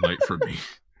 green light for me.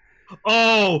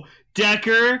 Oh,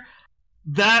 Decker,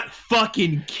 that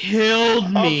fucking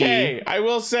killed me. Okay, I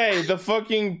will say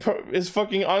his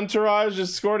fucking entourage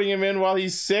escorting him in while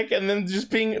he's sick, and then just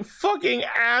being fucking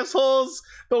assholes.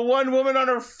 The one woman on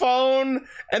her phone,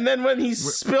 and then when he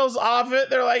spills off it,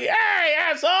 they're like, "Hey,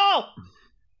 asshole!"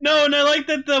 No, and I like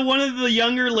that one of the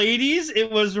younger ladies,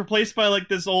 it was replaced by like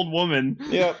this old woman.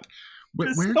 Yep.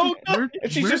 It's so good.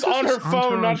 And she's where just does on her this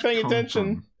phone, not entourage paying come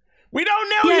attention. from? We don't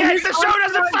know Yeah, yet. his The show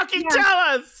doesn't entourage, fucking yeah. tell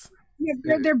us. Yeah,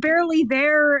 they're barely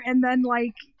there, and then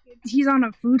like he's on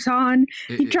a futon.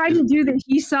 He tried to do the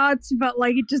Hisats, but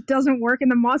like it just doesn't work, and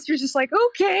the monster's just like,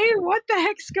 okay, what the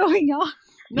heck's going on?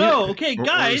 No, okay, Or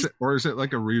guys. is it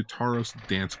like a Ryutaro's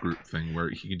dance group thing where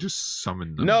he can just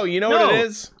summon them? No, you know what No. it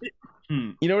is?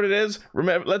 You know what it is?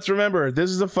 Let's remember, this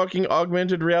is a fucking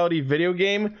augmented reality video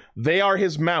game. They are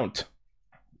his mount.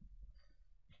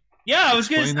 Yeah, I was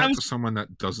Explain gonna. that to someone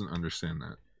that doesn't understand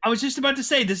that. I was just about to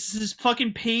say this is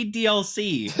fucking paid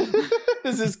DLC.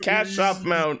 This is Cat Shop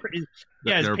mount.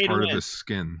 Yeah, it's They're paid to part of win. his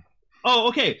skin. Oh,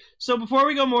 okay. So before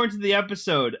we go more into the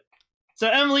episode, so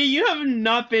Emily, you have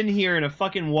not been here in a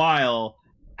fucking while.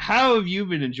 How have you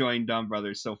been enjoying Dumb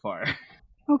Brothers so far?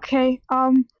 Okay,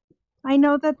 I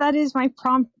know that is my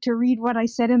prompt to read what I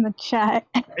said in the chat.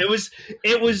 It was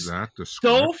Is that the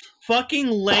so script? fucking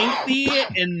lengthy,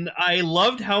 and I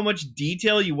loved how much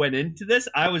detail you went into this.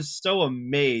 I was so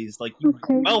amazed. Like, you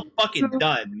Okay, well fucking so-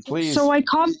 done. Please, So I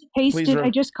copy pasted. Please, I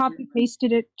just copy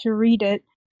pasted it to read it.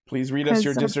 please read us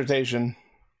your because, dissertation.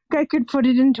 I could put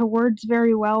it into words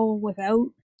very well without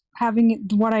having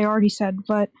it, what I already said,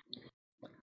 but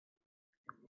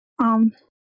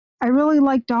I really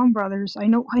like Dawn Brothers. I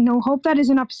know. Hope that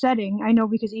isn't upsetting. I know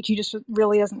because Ichi just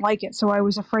really doesn't like it, so I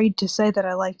was afraid to say that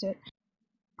I liked it.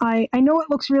 I know it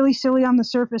looks really silly on the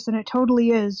surface, and it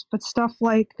totally is, but stuff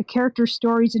like the character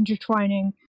stories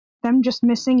intertwining, them just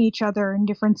missing each other in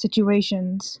different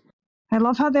situations. I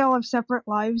love how they all have separate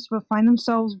lives, but find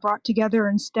themselves brought together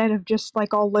instead of just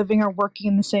like all living or working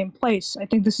in the same place. I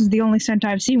think this is the only Sentai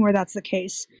I've seen where that's the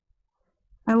case.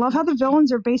 I love how the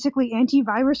villains are basically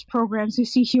antivirus programs who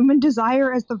see human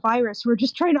desire as the virus, who are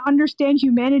just trying to understand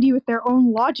humanity with their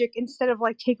own logic instead of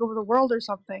like take over the world or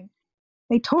something.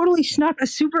 They totally snuck a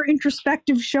super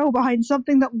introspective show behind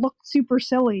something that looked super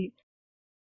silly.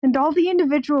 And all the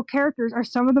individual characters are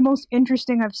some of the most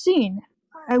interesting I've seen.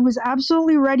 I was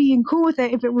absolutely ready and cool with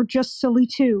it if it were just silly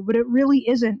too, but it really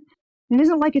isn't. It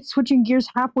isn't like it's switching gears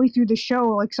halfway through the show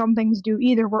like some things do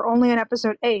either. We're only on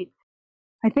episode 8.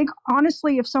 I think,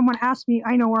 honestly, if someone asked me,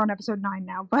 I know we're on episode 9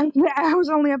 now, but I was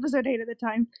only episode 8 at the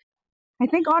time. I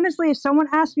think, honestly, if someone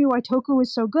asked me why Toku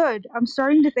is so good, I'm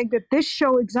starting to think that this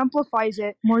show exemplifies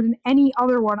it more than any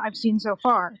other one I've seen so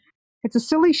far. It's a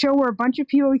silly show where a bunch of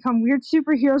people become weird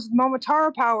superheroes with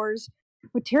Momotaro powers,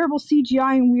 with terrible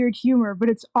CGI and weird humor, but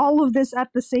it's all of this at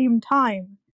the same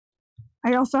time.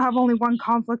 I also have only one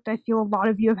conflict I feel a lot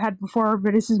of you have had before,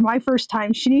 but this is my first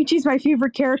time. Shinichi's my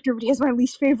favorite character, but he has my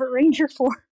least favorite Ranger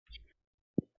form.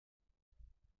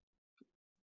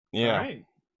 Yeah. All right.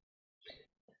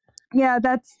 Yeah,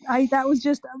 that was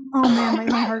just, oh man,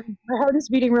 my heart is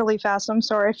beating really fast. I'm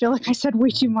sorry. I feel like I said way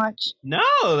too much. No,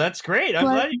 that's great. I'm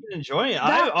But glad you can enjoy it.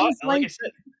 that was Like I like-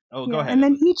 said. Oh, Yeah, go ahead. and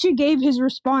then Ichi gave his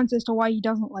response as to why he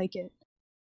doesn't like it.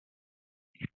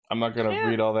 I'm not gonna Yeah.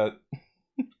 read all that.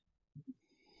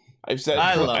 I've said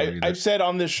I love it. I've said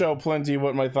on this show plenty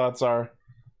what my thoughts are.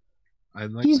 I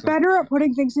like He's that- better at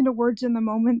putting things into words in the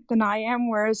moment than I am,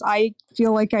 whereas I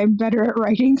feel like I'm better at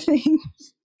writing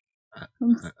things.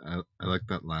 I like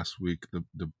that last week the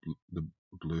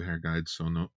blue hair guy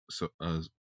Sonoi,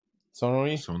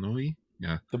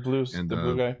 yeah, The blue And, the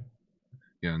blue guy.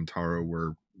 and Taro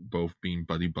were both being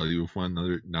buddy with one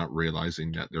another, not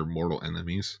realizing that they're mortal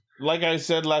enemies. Like I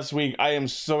said last week, I am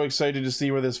so excited to see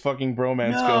where this fucking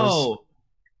bromance goes. No,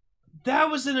 that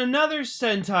was in another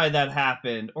Sentai that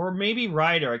happened, or maybe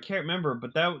Rider. I can't remember,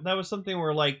 but that was something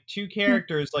where like two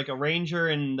characters, like a ranger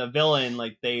and a villain,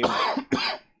 like they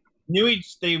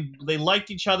they liked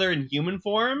each other in human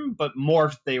form, but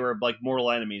they were like mortal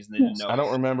enemies, and they didn't know. I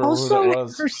don't remember Also, who that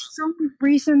was. for some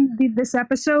reason, this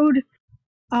episode,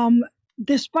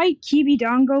 despite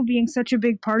Kibidango being such a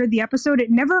big part of the episode, it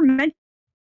never mentions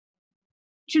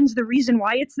the reason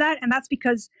why it's that, and that's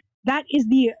because that is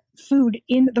the food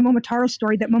in the Momotaro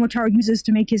story that Momotaro uses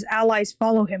to make his allies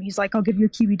follow him. He's like, I'll give you a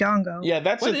Kibidango. Yeah,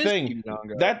 that's What the is thing.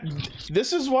 Kibidango?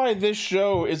 This is why this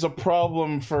show is a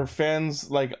problem for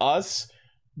fans like us,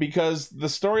 because the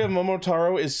story of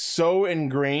Momotaro is so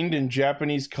ingrained in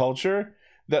Japanese culture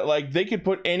that like they could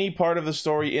put any part of the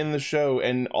story in the show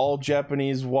and all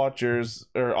Japanese watchers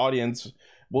or audience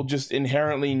will just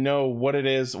inherently know what it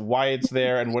is, why it's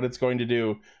there, and what it's going to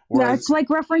do. Yeah, it's like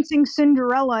referencing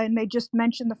Cinderella and they just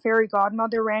mention the fairy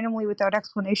godmother randomly without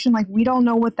explanation. Like, we don't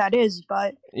know what that is,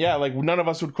 but... Yeah, like none of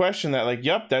us would question that. Like,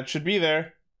 yep, that should be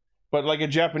there. But like a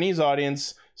Japanese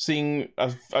audience seeing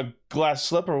a glass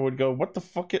slipper would go, what the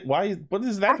fuck? Why? What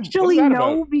is that? Actually, what's that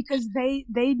no, about? because they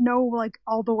know, like,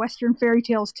 all the Western fairy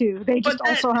tales, too. They just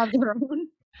also have their own.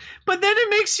 But then it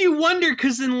makes you wonder,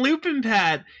 because in Lupin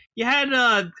Pat, you had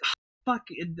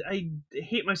I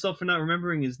hate myself for not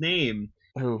remembering his name.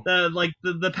 Who?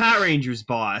 The Pat Rangers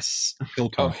boss. Oh,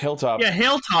 Hilltop. Hilltop. Yeah,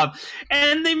 Hilltop.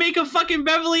 And they make a fucking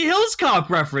Beverly Hills Cop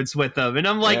reference with them. And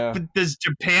I'm like, Yeah. but does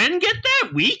Japan get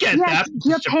that? We get Yes, that.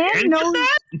 Does Japan get knows-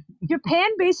 that? Japan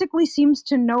basically seems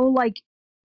to know, like,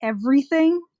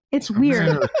 everything. It's weird.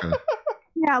 America.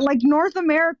 Yeah, like, North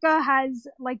America has,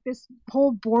 like, this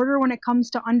whole border when it comes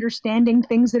to understanding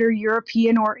things that are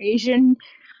European or Asian.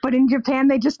 But in Japan,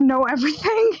 they just know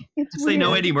everything. It's Does they know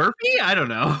weird. Eddie Murphy? I don't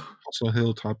know. Also,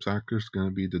 Hilltop's actor is going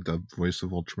to be the dubbed voice of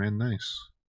Ultraman Nice.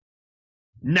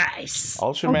 Nice.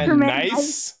 Ultraman, Ultraman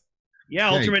nice.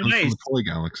 Yeah, Yeah, he Ultraman comes from Nice. the Toy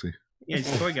Galaxy. Yeah,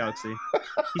 it's Toy Galaxy.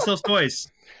 He sells toys.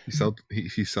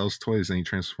 He sells toys and he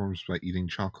transforms by eating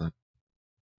chocolate.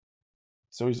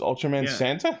 So he's Ultraman Yeah.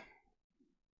 Santa?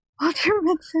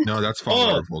 Ultraman Santa. No, that's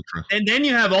Father of Ultra. And then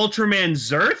you have Ultraman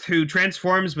Zerth, who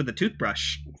transforms with a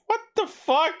toothbrush. What the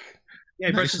fuck? Yeah,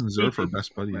 he Nice brushes and his Zerf teeth. are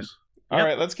best buddies. All Yep.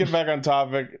 right, let's get back on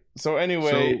topic. So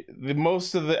anyway, the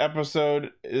most of the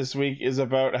episode this week is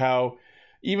about how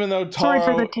even though Sorry for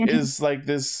Taro the tangent. is like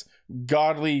this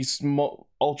godly,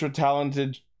 ultra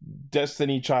talented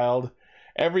destiny child,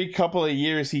 every couple of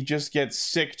years he just gets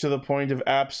sick to the point of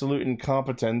absolute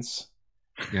incompetence.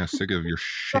 Yeah, sick of your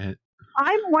shit.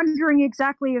 I'm wondering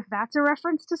exactly if that's a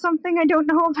reference to something I don't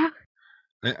know about.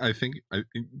 I think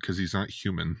because he's not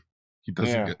human, he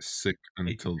doesn't get sick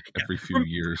until every few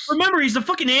years. Remember, he's a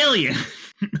fucking alien.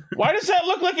 Why does that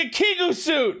look like a Kigu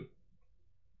suit?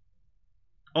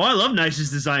 Oh, I love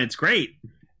Nice's design. It's great.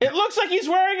 It looks like he's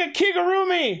wearing a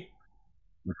Kigurumi.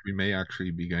 We may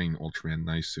actually be getting Ultraman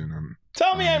Nice soon on.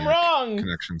 Tell me I'm wrong.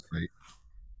 Connection site.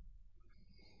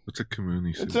 What's a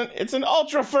Kamuni suit? It's an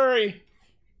ultra furry.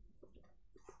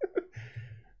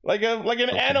 like an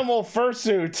animal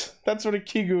fursuit. That's what a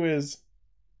Kigu is.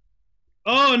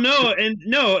 Oh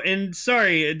and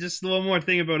sorry, just one more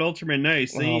thing about Ultraman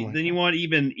Nice. Then you want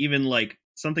even like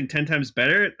something 10 times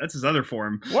better? That's his other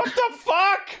form. What the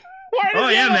fuck? Why does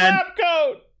he have a lab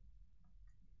coat?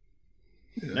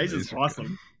 Yeah, Nice is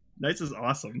awesome. Nice is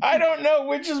awesome. I don't know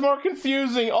which is more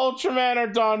confusing, Ultraman or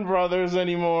Dawn Brothers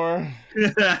anymore.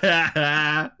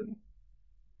 I'll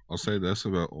say this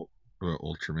about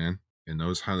Ultraman. It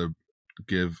knows how to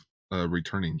give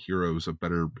returning heroes a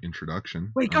better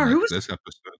introduction. Wait, Gar, who was this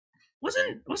episode?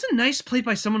 Wasn't Nice played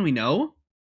by someone we know?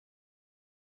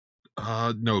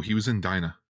 No, he was in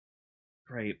Dyna.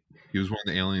 Right. He was one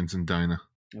of the aliens in Dyna.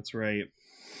 That's right.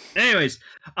 Anyways,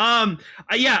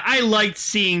 yeah, I liked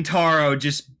seeing Taro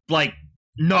just like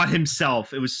not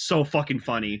himself. It was so fucking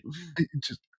funny.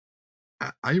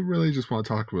 I really just want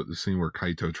to talk about the scene where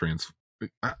Kaito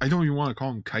I don't even want to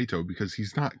call him Kaito because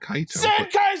he's not Kaito.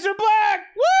 Zenkaiser Black!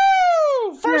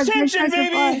 Woo! First henshin,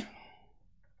 baby!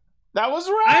 That was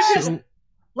right! I just,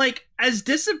 like, as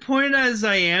disappointed as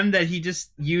I am that he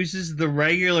just uses the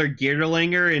regular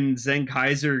Gearlinger and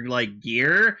Zenkaiser, like,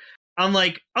 gear, I'm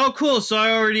like, oh, cool, so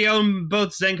I already own both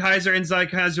Zenkaiser and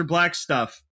Zenkaiser Black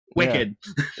stuff. Wicked.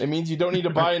 Yeah. It means you don't need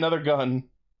to buy another gun.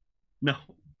 No.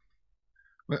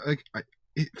 Like,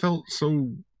 it felt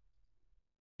so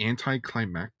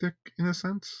anticlimactic in a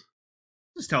sense.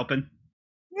 Just helping.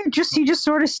 Yeah, he just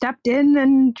sort of stepped in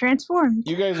and transformed.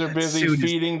 You guys are busy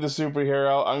feeding the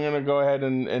superhero. I'm gonna go ahead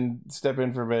and step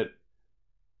in for a bit.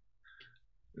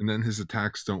 And then his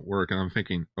attacks don't work, and I'm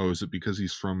thinking, oh, is it because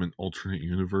he's from an alternate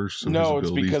universe? So no, his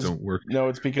abilities because don't work? No,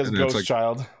 it's because Ghost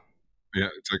Child. Yeah,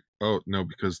 it's like, oh no,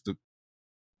 because the.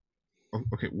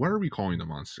 Okay, what are we calling the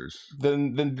monsters? The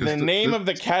name of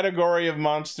the category of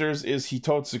monsters is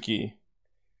Hitotsuki.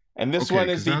 And this one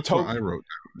is the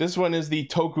This one is the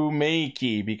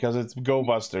Tokumeiki because it's Go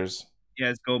Busters. Yeah,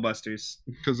 it's Go Busters.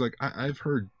 Because like I've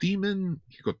heard demon,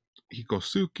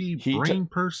 Hikosuki, brain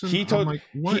person. I'm like,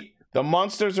 what? The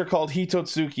monsters are called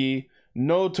Hitotsuki.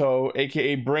 Noto,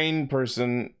 aka brain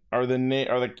person,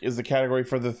 is the category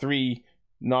for the 3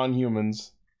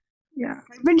 non-humans. Yeah,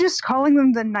 I've been just calling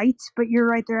them the Knights, but you're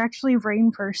right, they're actually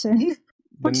Rain Person.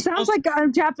 Which sounds like a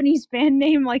Japanese band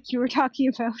name like you were talking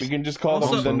about. We can just call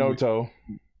them the Noto.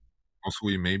 Also,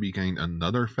 we may be getting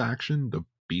another faction, the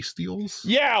Bestials?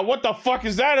 Yeah, what the fuck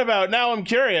is that about? Now I'm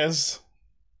curious.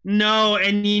 No,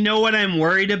 and you know what I'm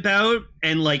worried about?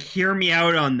 And, like, hear me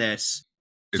out on this.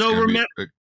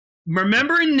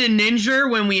 Remember in the Ninja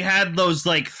when we had those,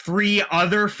 like, 3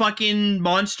 other fucking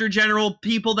monster general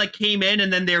people that came in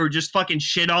and then they were just fucking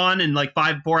shit on in, like,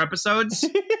 4 episodes?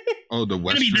 Oh, the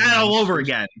Western. It's gonna be that all over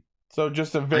again. So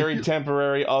just a very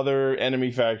temporary other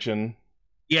enemy faction.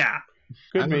 Yeah.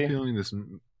 I have a feeling this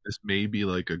may be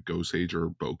like a Gosage or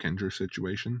Bokenger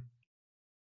situation.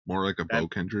 More like a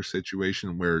Bokenger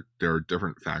situation where there are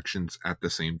different factions at the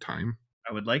same time.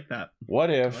 I would like that. What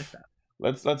if...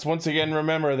 Let's once again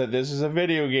remember that this is a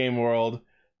video game world.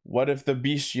 What if the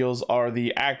Bestials are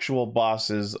the actual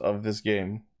bosses of this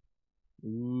game?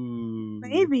 Ooh.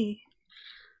 Maybe.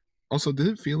 Also, did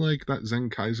it feel like that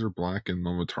Zenkaiser Black and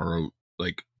Momotaro,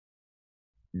 like,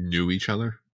 knew each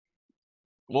other?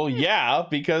 Well, yeah,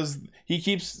 because he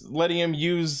keeps letting him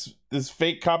use this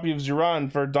fake copy of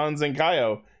Zuran for Don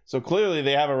Zenkaio. So clearly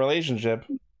they have a relationship.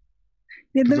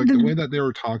 Yeah, the way that they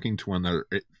were talking to one another,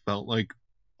 it felt like...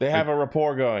 They have a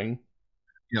rapport going.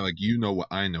 Yeah, like, you know what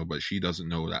I know, but she doesn't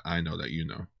know that I know that you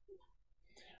know.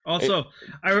 Also,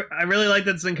 I really like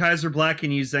that Zenkaiser Black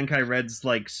can use Zenkai Red's,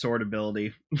 like, sword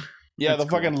ability. Yeah, the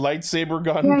fucking lightsaber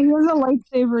gun. Yeah, he has a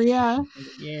lightsaber, yeah.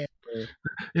 Yeah.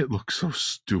 It looks so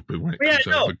stupid when it comes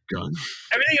out of a gun.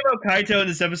 Everything about Kaito in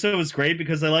this episode was great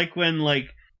because I like when,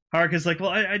 like, Haruka's like,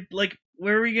 well, I like,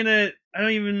 where are we gonna, I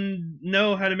don't even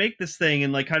know how to make this thing.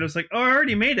 And, like, Kaito's like, oh, I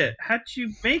already made it. How'd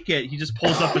you make it? He just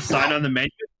pulls up a sign on the menu.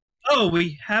 Oh,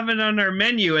 we have it on our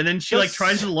menu. And then she, like,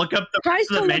 tries to look up the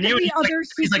menu. And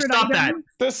he's like, stop that.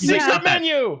 The secret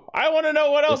menu! I want to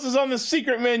know what else is on the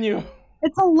secret menu.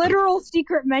 It's a literal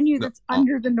secret menu No, that's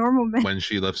under the normal menu. When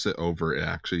she lifts it over, it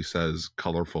actually says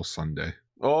 "Colorful Sunday."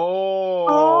 Oh.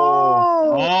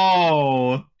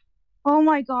 Oh. Oh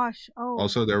my gosh. Oh.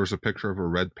 Also, there was a picture of a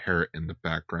red parrot in the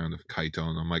background of Kaito,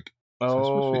 and I'm like, is that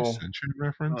supposed to be a Senshin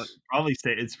reference?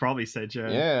 It's probably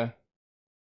Senja. Yeah.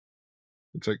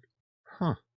 It's like,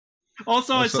 huh.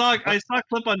 Also, I saw a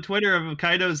clip on Twitter of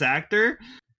Kaito's actor.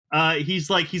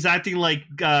 He's acting like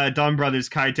Dawn Brothers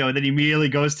Kaito, and then he immediately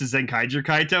goes to Zenkaiger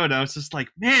Kaito, and I was just like,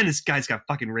 man, this guy's got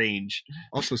fucking range.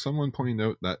 Also, someone pointed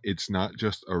out that it's not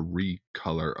just a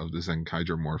recolor of the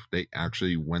Zenkaiger morph. They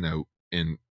actually went out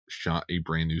and shot a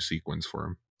brand new sequence for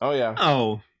him. Oh yeah.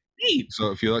 Oh, neat.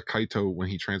 So if you let Kaito, when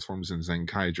he transforms in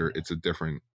Zenkaiger, it's a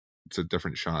different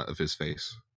shot of his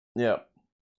face. Yeah.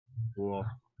 Cool.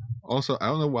 Also, I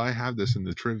don't know why I have this in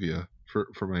the trivia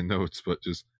for my notes, but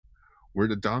just where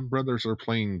the Dawn Brothers are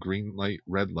playing Green Light,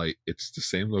 Red Light, it's the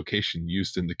same location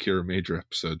used in the Kira Major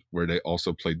episode where they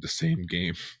also played the same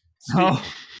game.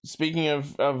 Speaking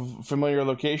of familiar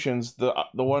locations, the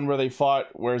one where they fought,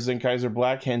 where Zenkaiser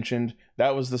Black henshined,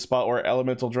 that was the spot where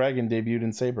Elemental Dragon debuted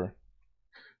in Saber.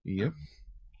 Yep.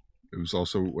 It was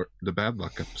also the Bad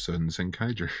Luck episode in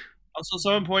Zenkaiger. Also,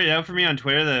 someone pointed out for me on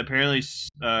Twitter that apparently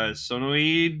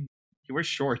Sonoid, he wears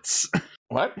shorts.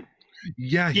 What?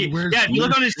 Yeah, he wears. Yeah, if you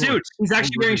look on his suit, he's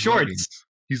actually wearing shorts. Leggings.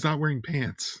 He's not wearing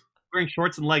pants. Wearing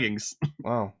shorts and leggings.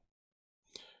 Wow.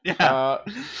 Yeah.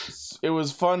 It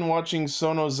was fun watching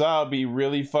Sonoza be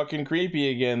really fucking creepy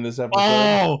again this episode.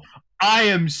 Oh, I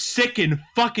am sick and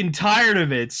fucking tired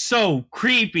of it. So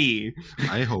creepy.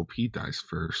 I hope he dies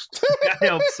first. I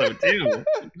hope so too.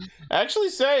 Actually,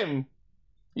 same.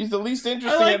 He's the least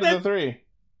interesting out of the three.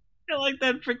 I like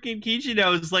that freaking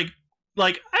Kichino is like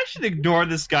I should ignore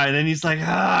this guy. And then he's like,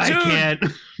 I can't.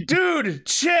 Dude,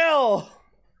 chill.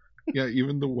 Yeah,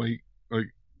 even the white, like,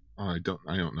 I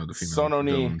don't know the female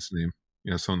Sononi. villain's name.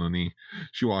 Yeah, Sononi.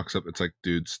 She walks up. It's like,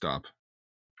 dude, stop.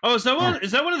 Oh, is that one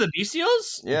of the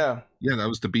bestials? Yeah. Yeah, that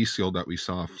was the bestial that we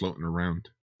saw floating around.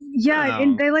 Yeah, Oh.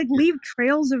 and they like leave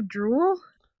trails of drool.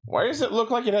 Why does it look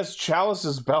like it has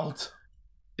Chalice's belt?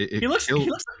 He looks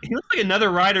like another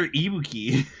rider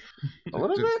Ibuki. A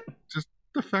little bit? Just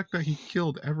the fact that he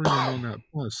killed everyone on that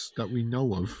bus that we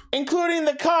know of. Including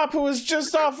the cop who was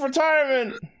just off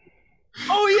retirement.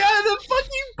 Oh yeah, the fucking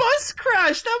bus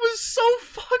crash. That was so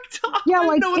fucked up. Yeah, I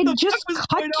like didn't know what it the just fuck was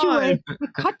cut going to on. it. It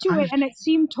cut to it, and it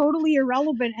seemed totally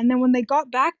irrelevant. And then when they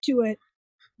got back to it,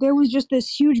 there was just this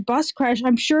huge bus crash.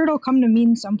 I'm sure it'll come to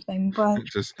mean something, but It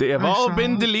just, They have I all saw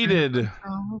been a deleted.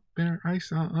 bear, I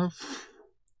saw a.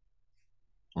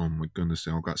 Oh my goodness,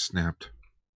 they all got snapped.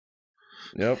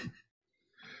 Yep.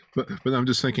 But I'm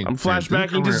just thinking. I'm man, didn't flashbacking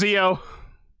to Conrad- Zio.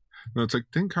 No, it's like,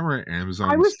 didn't Conrad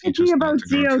Amazon I was teach thinking us not about to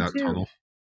go into Zio, that too. tunnel?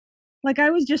 like I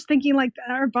was just thinking, like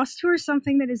our bus tour is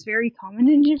something that is very common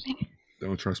in Japan.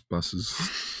 Don't trust buses.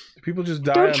 People just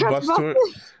die Don't on trust bus tour.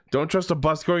 buses. Don't trust a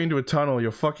bus going into a tunnel.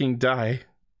 You'll fucking die.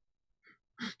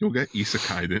 You'll get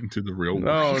isekai'd into the real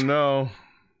Oh world. no.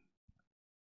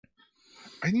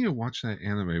 I need to watch that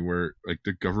anime where like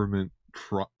the government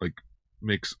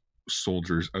makes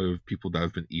soldiers out of people that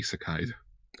have been isekai'd.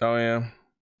 Oh yeah.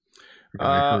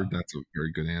 I heard that's a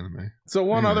very good anime. So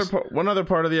one Anyways. other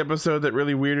part of the episode that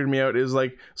really weirded me out is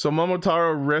like, so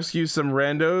Momotaro rescues some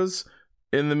randos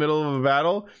in the middle of a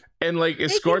battle and like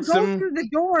escorts they can go them. through the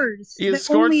doors. He that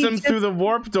escorts only them exist- through the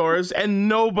warp doors and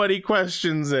nobody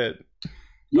questions it.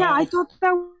 Yeah, I thought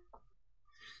that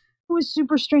was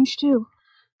super strange too.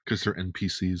 Because they're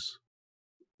NPCs.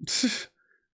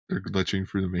 They're glitching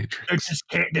through the Matrix.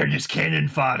 They're just cannon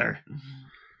fodder.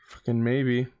 Fucking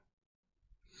maybe.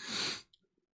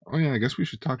 Oh yeah, I guess we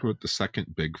should talk about the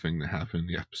second big thing that happened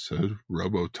in the episode,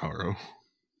 Robotaro.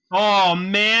 Oh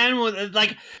man,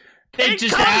 like It it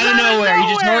just comes out of out of nowhere. You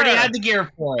just already nowhere! had the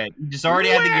gear for it. You just already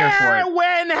had the gear for it.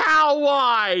 When, how,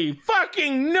 why?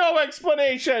 Fucking no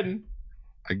explanation.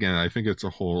 Again, I think it's a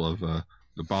whole of the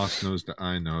boss knows that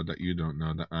I know, that you don't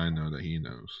know, that I know, that he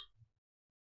knows.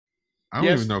 I don't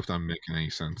Yes. even know if I'm making any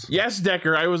sense. Yes,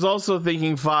 Decker. I was also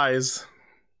thinking Fies.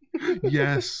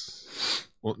 Yes.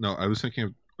 Well, no, I was thinking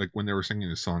of, like, when they were singing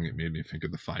the song, it made me think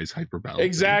of the Fies Hyper Battle. thing.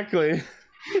 Exactly.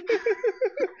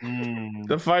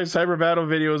 The Fies Cyber Battle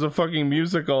video is a fucking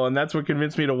musical, and that's what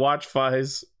convinced me to watch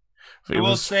Fies. I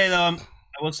will say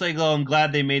though, I'm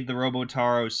glad they made the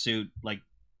Robotaro suit like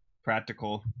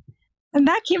practical. And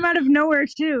that came out of nowhere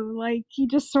too. Like he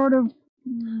just sort of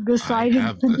I decided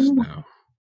have to this do that. now.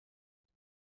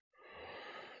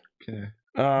 Okay.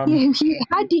 He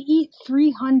had to eat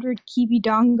 300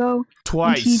 kibidongo. And he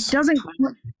Twice. doesn't.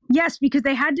 Yes, because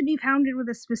they had to be pounded with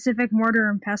a specific mortar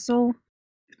and pestle.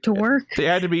 to work. They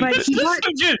had to be. But he got,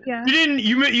 You yeah. didn't.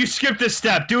 You skipped a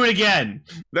step. Do it again.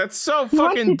 That's so He went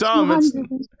fucking to dumb.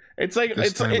 200 It's like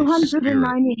This it's time-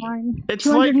 299. It's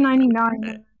like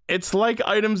 299. it's like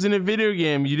items in a video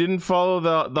game. You didn't follow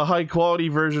the high quality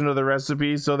version of the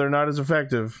recipe, so they're not as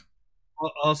effective.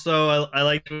 Also, I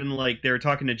liked when like they were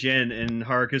talking to Jin and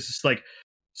Haruka's just like,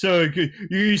 so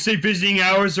you say visiting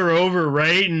hours are over,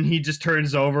 right? And he just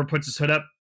turns over, puts his hood up.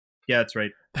 Yeah, that's right.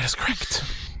 That is correct.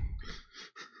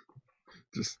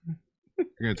 Just you're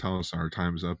gonna tell us our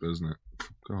time's up, isn't it?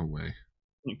 Go away.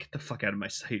 Get the fuck out of my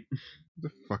sight. Get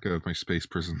the fuck out of my space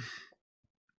prison.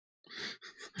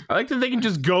 I like that they can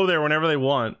just go there whenever they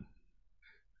want.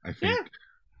 I think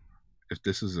if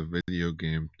this is a video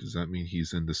game, does that mean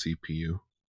he's in the CPU?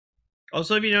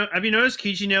 Also, have you noticed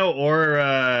Kichino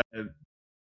or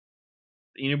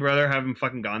Inu brother haven't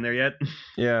fucking gone there yet?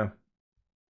 Yeah.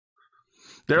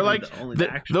 They're Only like the- only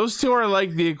the actual- those two are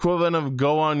like the equivalent of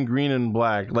Go on Green and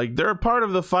Black. Like they're a part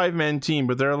of the 5-man team,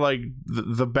 but they're like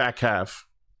the back half.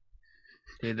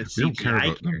 Yeah, the We don't care CGI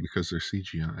about them because they're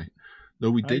CGI.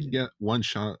 Though we did get one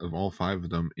shot of all 5 of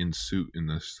them in suit in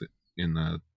this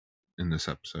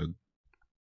episode.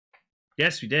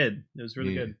 Yes, we did. It was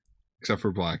really Yeah. good. Except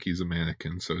for Black, he's a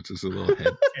mannequin, so it's just a little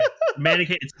head,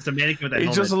 Mannequin. It's just a mannequin with a It's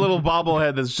helmet. just a little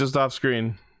bobblehead that's just off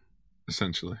screen.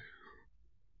 essentially.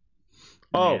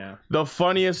 Oh, Yeah. the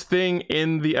funniest thing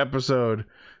in the episode.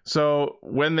 So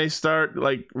when they start,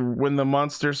 like, when the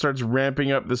monster starts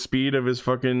ramping up the speed of his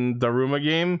fucking Daruma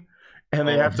game, and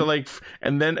they have to like,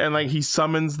 and he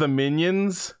summons the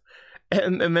minions,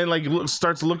 and then like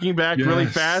starts looking back really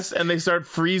Yes. fast, and they start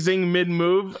freezing mid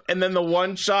move, and then the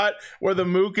one shot where the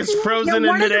mook is Yeah, frozen in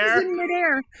one of them's midair. in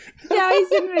midair. Yeah,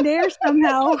 he's in midair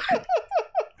somehow.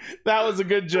 That was a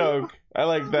good joke. I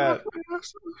like that.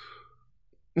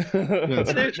 Yeah,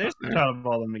 it's There's a shot of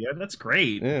all of them together. That's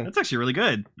great. Yeah. That's actually really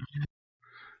good.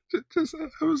 Just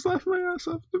I was laughing my ass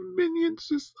off. The minions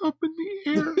just up in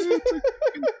the air. It's like,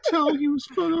 you can tell he was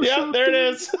photoshopped. Yeah, there it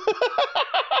is.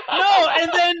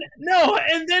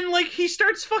 And then like he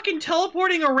starts fucking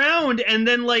teleporting around, and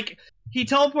then like he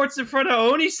teleports in front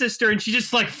of Oni's sister, and she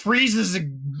just like freezes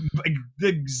the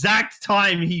exact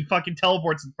time he fucking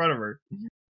teleports in front of her.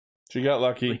 She got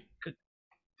lucky.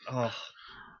 Oh.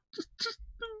 Just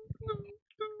the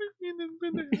minion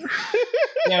in midair.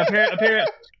 Yeah,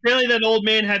 apparently that old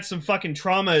man had some fucking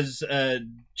traumas,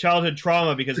 childhood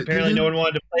trauma, because apparently no one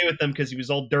wanted to play with him because he was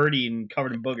all dirty and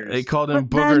covered in boogers. They called him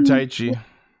But Booger then- Taichi.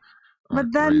 But Right,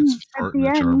 then it's at fart the in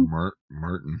the jar, end-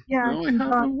 Martin. Yeah, It only he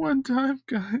happened thought- one time,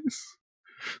 guys.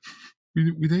 We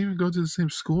didn't even go to the same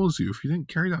school as you. If you didn't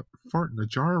carry that fart in the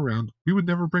jar around, we would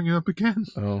never bring it up again.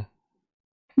 Oh.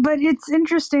 But it's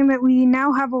interesting that we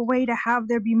now have a way to have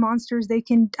there be monsters they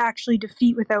can actually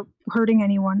defeat without hurting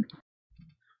anyone.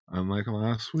 Unlike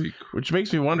last week. Which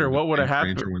makes me wonder what would have Pink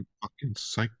happened. Ranger went fucking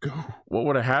psycho. What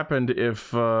would have happened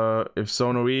if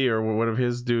Sonoi or one of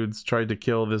his dudes tried to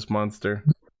kill this monster?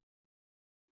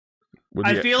 Would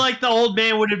I he- feel like the old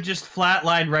man would have just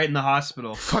flatlined right in the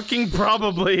hospital. fucking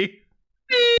probably.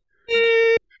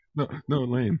 No,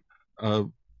 Lane.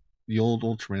 The old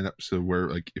Ultraman episode where,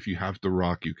 like, if you have the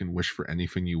rock, you can wish for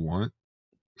anything you want.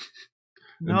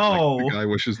 And, No. like, the guy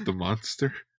wishes the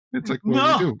monster. It's like, what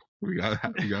No. do we do?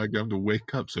 We gotta get him to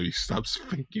wake up so he stops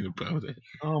thinking about it.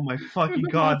 Oh my fucking the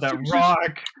god, that monster's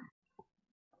rock!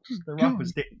 Just The go. rock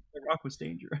was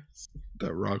dangerous.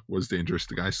 That rock was dangerous.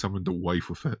 The guy summoned a wife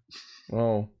with it.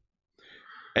 Oh.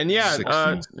 And yeah,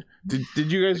 60s.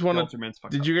 did you guys want to Ultraman's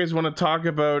fucked did up. you guys want to talk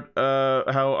about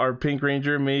how our Pink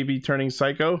Ranger may be turning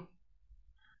psycho?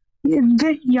 A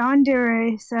bit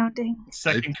yandere sounding.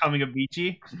 Second coming of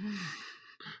Vici?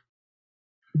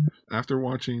 After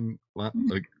watching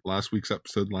last week's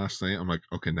episode last night, I'm like,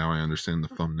 okay, now I understand the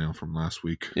thumbnail from last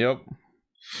week. Yep.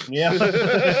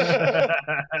 Yeah.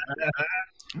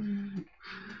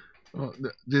 Well,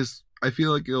 I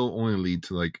feel like it'll only lead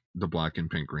to like the Black and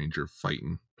Pink Ranger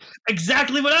fighting.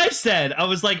 Exactly what I said. I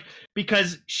was like,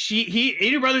 because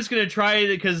Inu Brother's gonna try it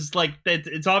because like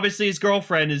it's obviously his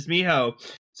girlfriend is Miho,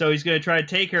 so he's gonna try to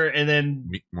take her, and then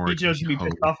Ichiro's gonna be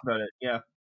pissed off about it. Yeah.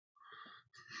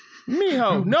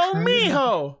 Miho, no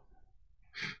Miho.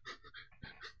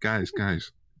 Guys,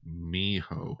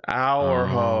 Miho. Our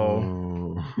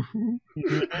ho. Oh.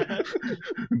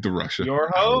 The Russia. Your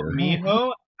ho, Our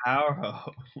Miho, our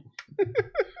ho.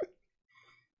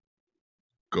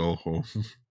 Go home.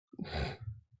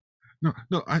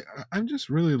 No, I'm just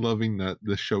really loving that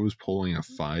the show is pulling a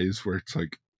Thighs where it's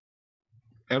like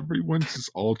everyone's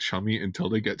just all chummy until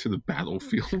they get to the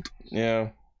battlefield. Yeah.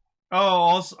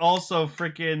 Oh, also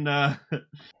freaking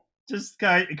just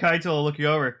Kaito looking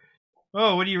over.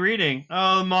 Oh, what are you reading?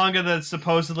 Oh, the manga that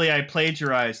supposedly I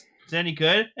plagiarized. Is it any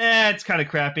good? It's kind of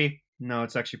crappy. No,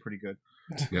 it's actually pretty good.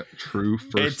 Yeah, true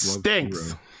first It love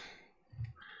stinks.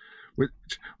 hero.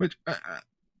 Which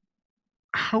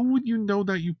how would you know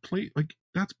that you play? Like,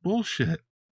 that's bullshit.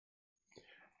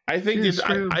 I think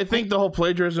I think the whole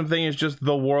plagiarism thing is just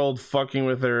the world fucking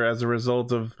with her as a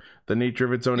result of the nature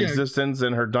of its own existence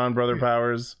and her Dawn Brother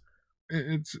powers.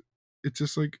 It's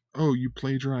just like, oh, you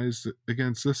plagiarized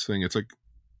against this thing. It's like,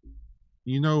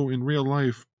 in real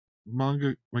life,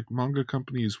 manga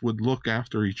companies would look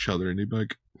after each other and they'd be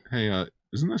like, hey,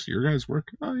 isn't this your guys'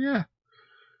 work? Oh yeah,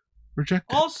 reject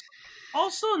it.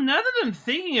 Also, now that I'm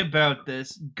thinking about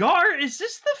this, Gar, is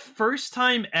this the first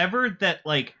time ever that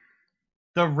like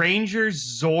the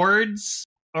Rangers Zords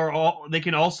they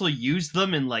can also use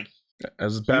them in like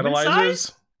as human battleizers?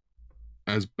 size?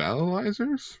 As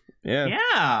battleizers? Yeah.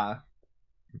 Yeah.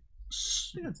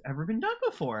 I think that's ever been done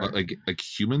before. Like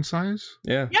human size?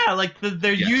 Yeah. Yeah, like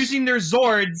they're using their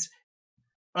Zords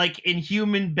like in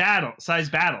human size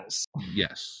battles.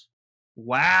 Yes.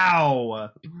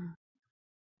 Wow.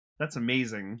 That's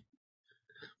amazing.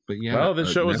 But yeah. Well,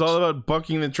 this show is all about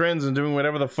bucking the trends and doing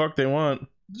whatever the fuck they want.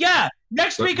 Yeah,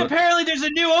 next week apparently there's a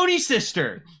new Oni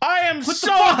sister. I am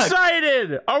so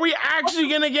excited! Are we actually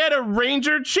gonna get a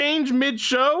Ranger change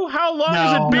mid-show? How long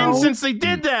has it been since they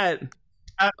did that?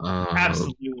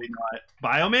 Absolutely not.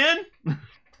 Bioman?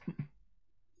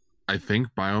 I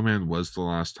think Bioman was the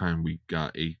last time we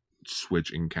got a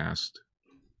switch in cast.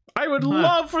 I would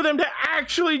love for them to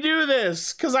actually do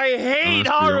this, because I hate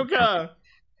Haruka!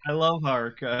 I love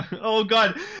Haruka. Oh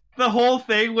god, the whole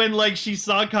thing when like she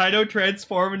saw Kaido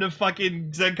transform into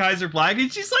fucking Zenkaiser Black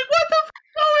and she's like, what the fuck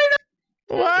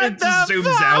going on? What it just the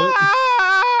zooms fuck? out.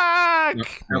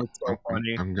 That was so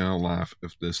funny. I'm gonna laugh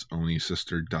if this Oni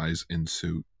sister dies in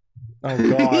suit. Oh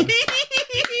god.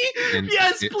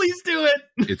 Yes, please do it.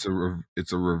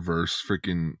 It's a reverse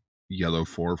freaking Yellow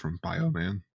 4 from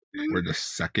Bioman, where the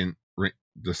second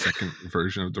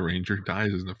version of the Ranger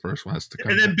dies and the first one has to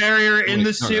come. And then Barrier in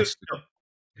the suit.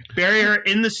 Barrier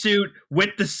in the suit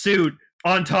with the suit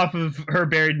on top of her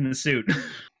buried in the suit.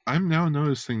 I'm now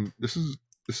noticing this is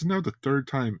now the third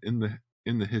time in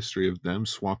the history of them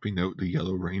swapping out the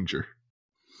Yellow Ranger.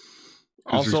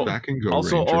 Also, back and go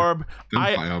also Ranger, Orb,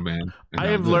 Bioman, I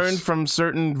have learned from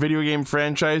certain video game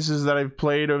franchises that I've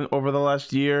played over the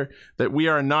last year that we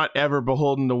are not ever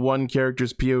beholden to one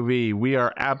character's POV. We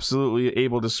are absolutely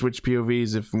able to switch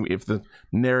POVs if the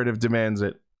narrative demands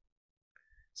it.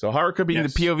 So Haruka being the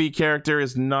POV character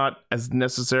is not as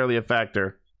necessarily a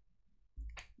factor.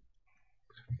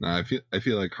 Nah, I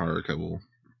feel like Haruka will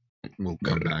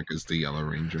come back as the Yellow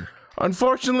Ranger.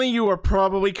 Unfortunately, you are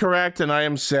probably correct, and I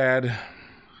am sad.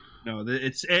 No,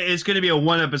 it's going to be a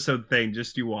one episode thing.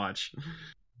 Just you watch.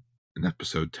 An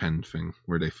episode 10 thing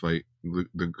where they fight the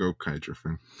Gokaiger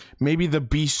thing. Maybe the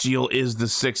Bestial is the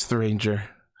 6th Ranger.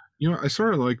 I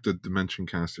sort of like the Dimension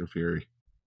Caster theory.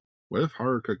 What if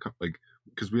Haruka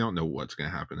because we don't know what's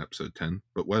going to happen in episode 10,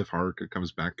 but what if Haruka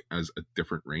comes back as a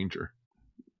different Ranger?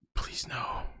 Please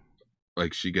no.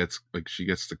 Like she gets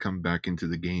to come back into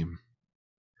the game.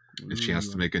 And she has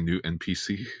to make a new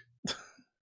NPC.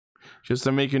 She has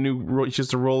to make she has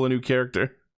to roll a new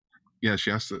character. Yeah, she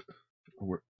has to.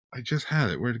 I just had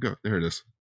it. Where'd it go? There it is.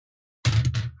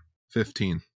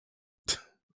 15. I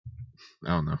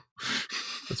don't know.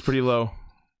 That's pretty low.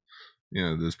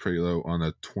 Yeah, it is pretty low on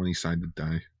a 20-sided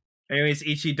die. Anyways,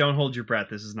 Ichi, don't hold your breath.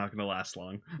 This is not going to last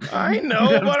long. I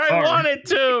know, but I want it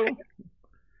to.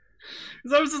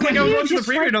 I was just like, I was watching the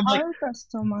preview and I'm like,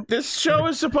 so much. This show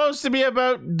is supposed to be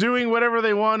about doing whatever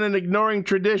they want and ignoring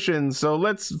tradition, so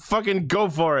let's fucking go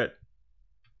for it.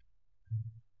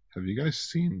 Have you guys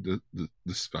seen the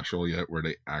special yet where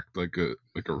they act like a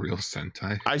real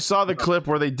Sentai? I saw the clip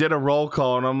where they did a roll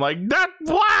call and I'm like,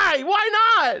 why? Why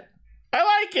not? I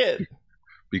like it.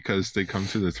 Because they come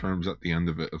to the terms at the end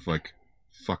of it of like,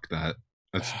 fuck that.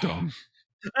 That's dumb.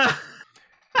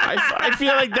 I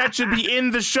feel like that should be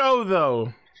in the show,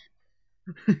 though.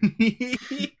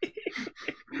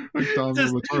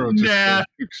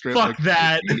 Fuck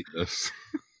that.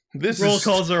 This roll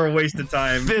calls are a waste of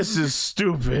time. This is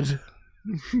stupid.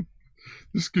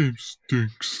 This game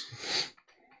stinks.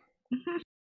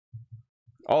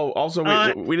 Oh, also,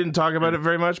 we didn't talk about it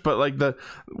very much, but like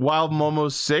while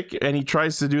Momo's sick and he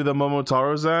tries to do the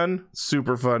Momotaro-zan,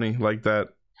 super funny like that.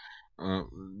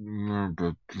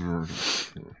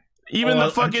 Even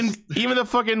the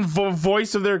fucking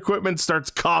voice of their equipment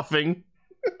starts coughing.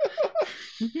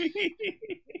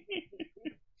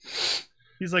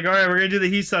 He's like, all right, we're gonna do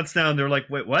the Hisots now. And they're like,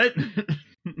 wait, what?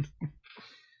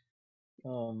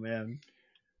 Oh man.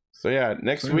 So yeah,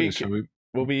 next So, week shall we-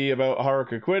 will be about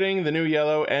Haruka quitting, the new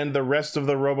Yellow, and the rest of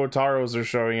the Robotaros are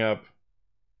showing up.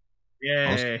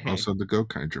 Yay! Also the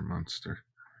Gokaiger monster.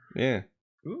 Yeah,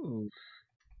 Ooh.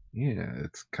 Yeah,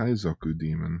 it's Kaizoku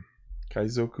Demon.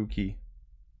 Kaizoku Ki.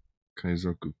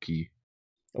 Kaizoku Ki.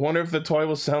 I wonder if the toy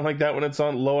will sound like that when it's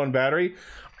on low on battery.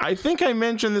 I think I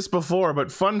mentioned this before,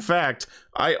 but fun fact: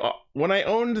 when I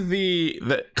owned the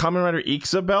Kamen Rider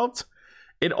Ixa belt,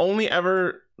 it only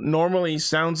ever normally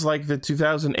sounds like the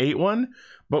 2008 one.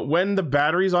 But when the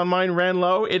batteries on mine ran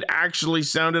low, it actually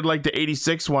sounded like the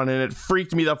 86 one, and it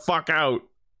freaked me the fuck out.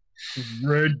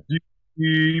 Red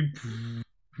Deep.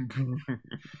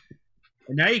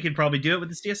 And now you can probably do it with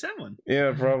the CSM one.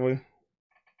 Yeah, probably.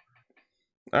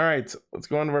 All right, let's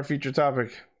go on to our feature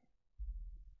topic.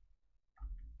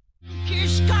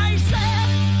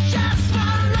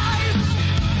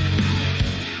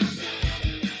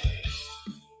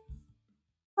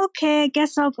 Okay, I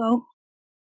guess I'll go.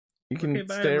 You can Okay,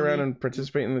 bye, stay around Emily. and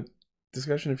participate in the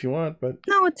discussion if you want, but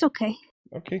No, it's okay.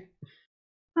 okay.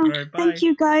 Alright, Thank bye.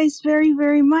 you guys very,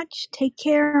 very much. Take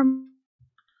care. I'm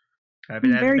Happy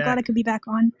to have very you glad I back. could be back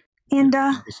on. And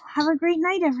have a great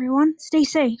night, everyone. Stay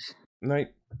safe. Night.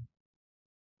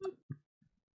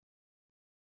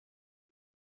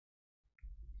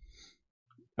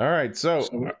 All right, so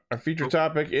our feature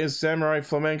topic is Samurai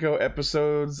Flamenco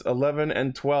episodes 11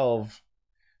 and 12.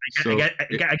 I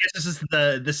guess this is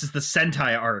the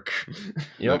Sentai arc.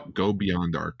 Yep. Go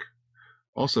Beyond Arc.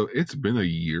 Also, it's been a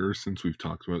year since we've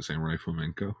talked about Samurai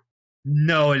Flamenco.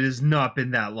 No, it has not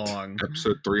been that long.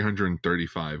 Episode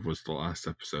 335 was the last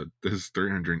episode. This is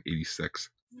 386.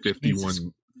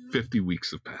 50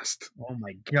 weeks have passed. Oh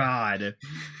my god.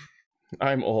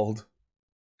 I'm old.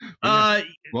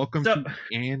 Welcome so- to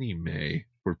anime.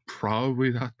 We're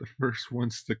probably not the first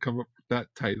ones to come up with that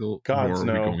title, Gods,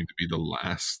 nor are no. we going to be the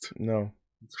last. No.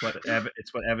 It's what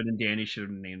Evan and Danny should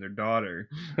have named their daughter.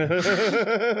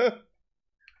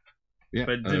 Yeah,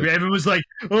 But Evan was like,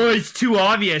 "Oh, it's too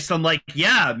obvious." I'm like,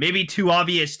 "Yeah, maybe too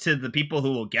obvious to the people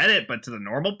who will get it, but to the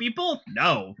normal people,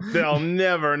 no, They'll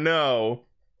never know.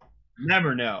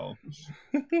 never know."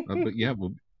 but yeah,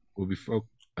 we'll be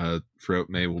throughout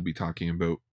May. We'll be talking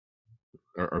about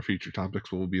our future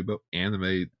topics. Will be about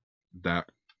anime that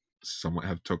somewhat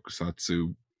have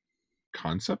tokusatsu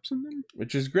concepts in them.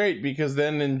 Which is great because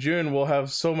then in June we'll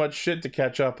have so much shit to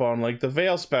catch up on, like the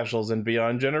Veil specials and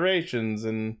Beyond Generations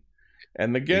and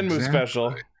the Genmu Exactly.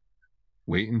 special.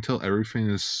 Wait until everything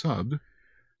is subbed,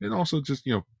 and also just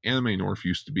Anime North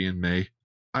used to be in May.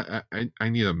 I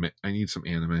need some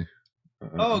anime.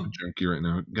 Oh. I'm a junkie right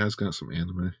now. You guys got some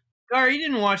anime? Gar, you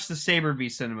didn't watch the Saber V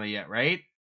Cinema yet, right?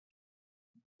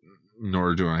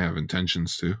 Nor do I have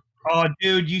intentions to. Oh,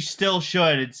 dude, you still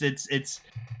should. It's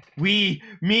me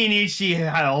and Ichi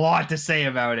had a lot to say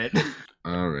about it.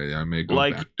 All right, I may go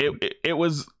Like back. to it.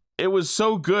 it was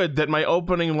so good that my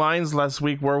opening lines last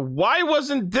week were, "Why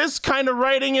wasn't this kind of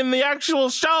writing in the actual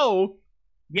show?"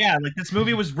 Yeah, like this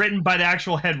movie was written by the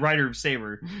actual head writer of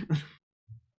Saber.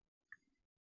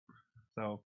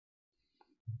 So,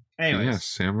 anyways, Yeah,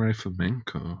 Samurai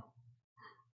Flamenco.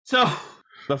 so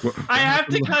The What- I have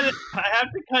to cut it. I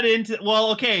have to cut into. Well,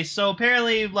 okay. So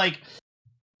apparently, like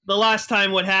the last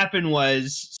time, what happened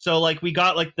was, so like we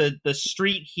got like the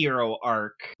Street Hero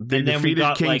arc, they and then we defeated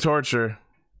got King like Torture.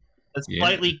 a Yeah.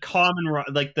 slightly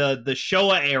like the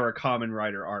Showa era Kamen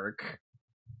Rider arc.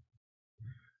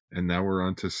 And now we're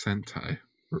on to Sentai.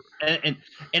 And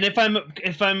if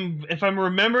I'm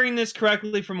remembering this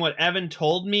correctly from what Evan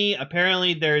told me,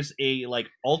 apparently there's a like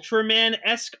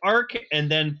Ultraman-esque arc,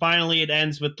 and then finally it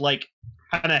ends with like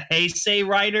kind of Heisei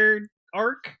Rider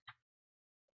arc.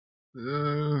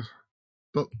 The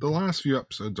last few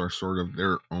episodes are sort of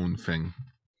their own thing.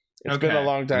 It's been a Okay.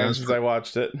 long time As since for- I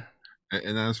watched it.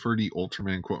 And as for the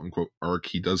Ultraman quote unquote arc,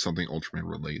 he does something Ultraman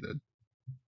related.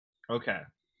 Okay.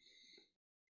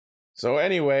 So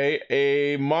anyway,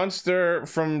 a monster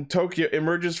from Tokyo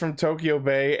emerges from Tokyo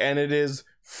Bay, and it is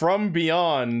from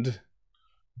beyond.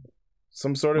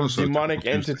 Some sort of Also demonic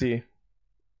Typical Tuesday. entity.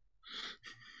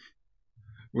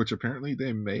 Which apparently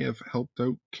they may have helped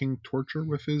out King Torture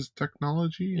with his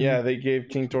technology. Yeah, they gave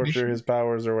King Torture his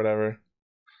powers or whatever.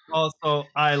 Also,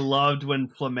 I loved when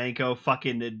Flamenco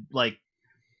fucking like,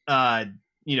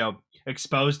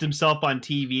 exposed himself on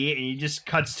TV, and he just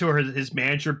cuts to his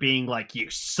manager being like, "You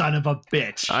son of a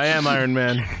bitch." I am Iron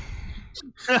Man.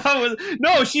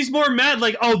 No, she's more mad.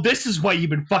 Like, "Oh, this is what you've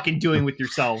been fucking doing with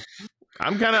yourself."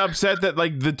 I'm kind of upset that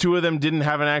like the two of them didn't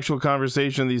have an actual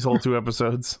conversation these whole two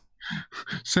episodes.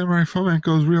 Samurai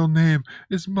Flamenco's real name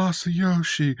is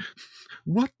Masayoshi.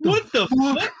 What the What the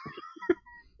fuck?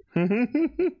 fuck?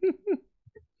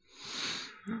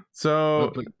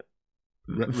 So But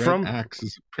Red from Axe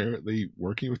is apparently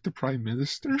working with the Prime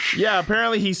Minister. yeah,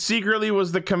 apparently he secretly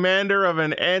was the commander of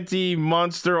an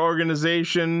anti-monster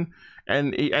organization,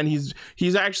 and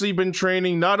he's actually been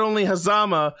training not only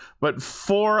Hazama but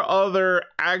 4 other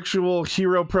actual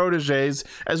hero proteges,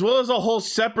 as well as a whole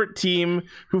separate team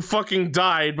who fucking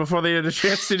died before they had a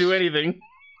chance to do anything.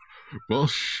 Well,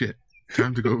 shit.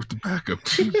 Time to go with the backup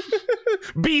team.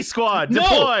 B Squad, No!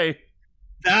 deploy!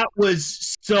 That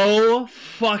was so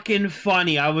fucking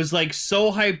funny. I was like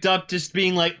so hyped up, just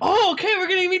being like, "Oh, okay, we're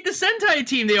gonna meet the Sentai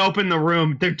team." They open the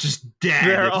room, they're just dead.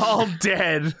 They're all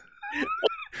dead.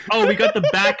 Oh, we got the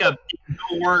backup team.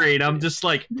 Don't worry. And I'm just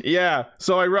like, Yeah,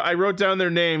 so I wrote down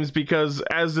their names because,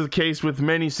 as is the case with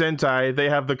many Sentai, they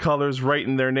have the colors right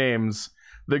in their names.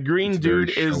 The green It's very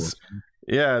dude is... showy.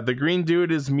 Yeah, the green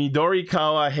dude is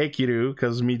Midorikawa Hekiru,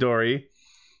 because Midori.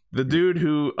 The dude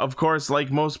who, of course,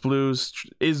 like most blues,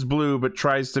 is blue but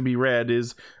tries to be red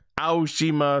is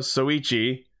Aoshima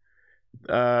Soichi.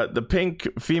 The pink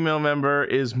female member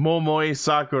is Momoi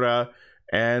Sakura,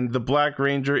 and the black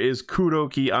ranger is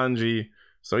Kuroki Anji.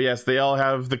 So yes, they all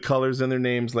have the colors in their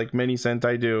names like many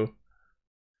Sentai do.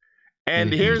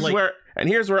 And here's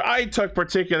where I took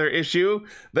particular issue.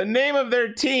 The name of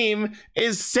their team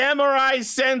is Samurai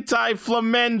Sentai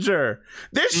Flamenger.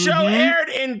 This show aired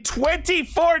in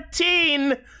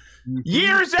 2014,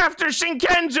 years after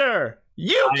Shinkenger.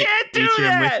 You can't do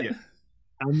that.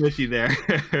 I'm with you there.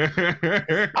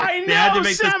 I They had to know make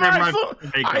this Samurai.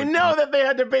 Flamenco I know that they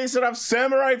had to base it off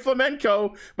Samurai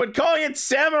Flamenco, but calling it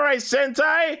Samurai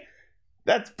Sentai,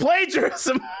 that's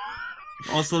plagiarism.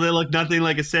 Also, they look nothing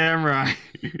like a samurai.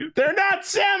 They're not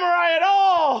samurai at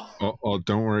all. Oh,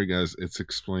 don't worry, guys. It's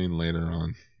explained later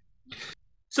on.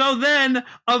 So then,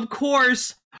 of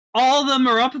course, all of them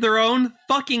are up their own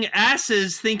fucking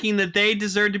asses thinking that they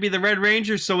deserve to be the Red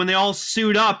Rangers, so when they all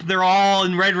suit up, they're all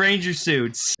in Red Ranger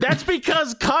suits. That's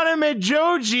because Kaname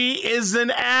Joji is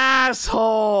an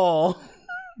asshole.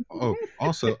 Oh,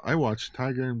 also, I watched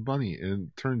Tiger and Bunny, and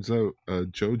it turns out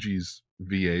Joji's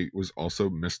VA was also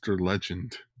Mr.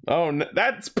 Legend. Oh,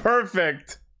 that's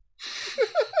perfect.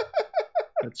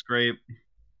 That's great.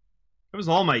 It was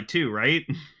All Might too, right?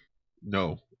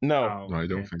 No, No, I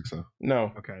don't think so.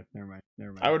 no. Okay, never mind.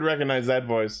 I would recognize that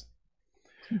voice.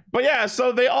 But yeah,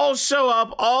 so they all show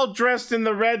up, all dressed in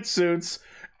the red suits,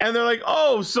 and they're like,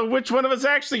 oh, so which one of us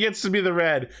actually gets to be the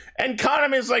red? And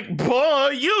Kaname's like, boy,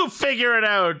 you figure it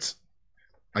out.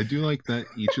 I do like that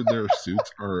each of their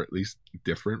suits are at least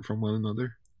different from one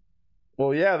another.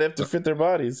 Well, yeah, they have to fit their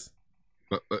bodies.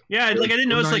 But Yeah, like I didn't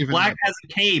notice not like even black that. has a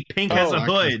cape, pink has a Black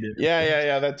has- hood.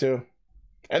 Yeah, that too.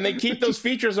 And they keep those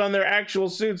features on their actual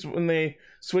suits when they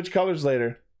switch colors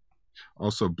later.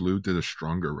 Also, Blue did a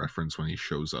stronger reference when he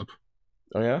shows up.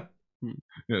 Oh, yeah?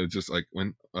 Yeah, just like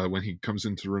when he comes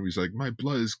into the room, he's like, "My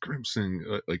blood is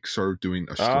crimson," like sort of doing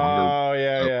a stronger. Oh,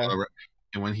 yeah.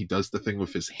 And when he does the thing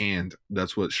with his hand,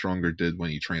 that's what Stronger did when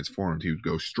he transformed. He would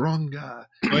go stronger.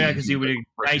 Oh yeah, because he would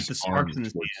Press ignite the his arm sparks in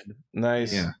his towards- hand.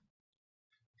 Nice. Yeah,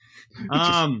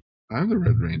 Um, I'm the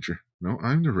Red Ranger. No,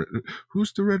 I'm the Red.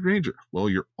 Who's the Red Ranger? Well,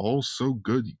 you're all so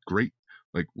good, great.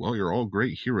 Well, you're all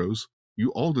great heroes.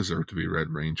 You all deserve to be Red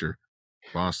Ranger.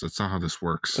 Boss, that's not how this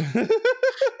works.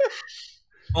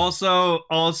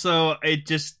 also, it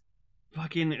just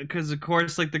fucking because of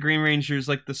course, like the Green Ranger's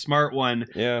like the smart one.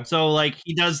 Yeah. So like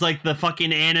he does like the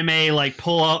fucking anime like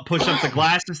push up the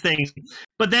glasses thing,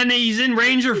 but then he's in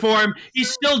Ranger form.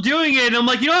 He's still doing it, and I'm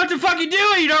like, you don't have to fucking do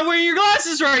it. You're not wearing your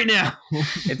glasses right now.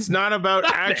 It's not about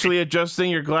actually adjusting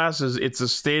your glasses. It's a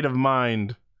state of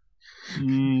mind.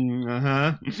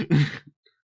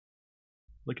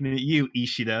 Looking at you,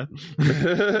 Ishida.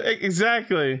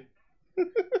 Exactly.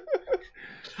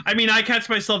 I mean, I catch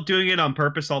myself doing it on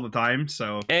purpose all the time,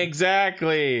 so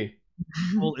Exactly.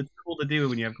 it's cool to do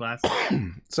when you have glasses.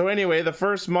 So anyway, the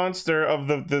first monster of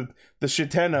the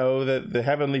Shiteno, the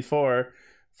Heavenly Four,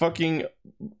 fucking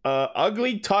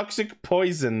ugly toxic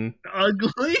poison.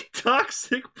 Ugly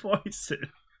toxic poison.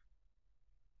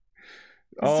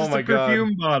 Oh my god.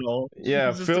 Perfume bottle. Yeah,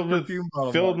 It's just a filled with perfume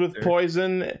bottle filled with monster.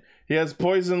 poison. He has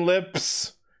poison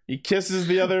lips. He kisses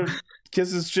the other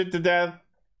kisses shit to death.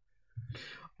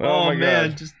 Oh, my man,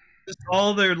 god. just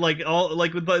all their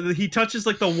with he touches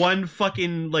like the one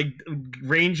fucking like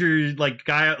ranger like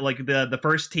guy like the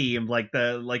first team like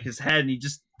his head, and he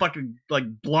just fucking like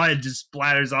blood just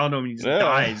splatters on him and he just Yeah.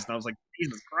 dies. And I was like,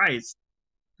 Jesus Christ.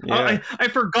 Yeah. I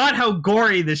forgot how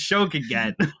gory this show could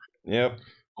get. Yep.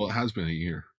 Well, it has been a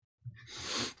year.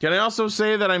 Can I also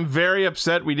say that I'm very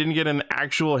upset we didn't get an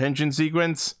actual henshin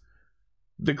sequence?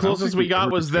 The closest think we we got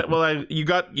ever was that. did. Well,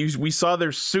 we saw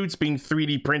their suits being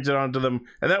 3D printed onto them,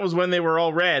 and that was when they were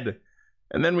all red.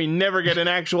 And then we never get an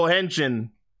actual henshin.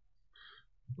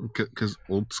 Because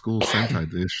old school Sentai,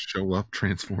 they just show up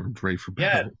transformed, ready for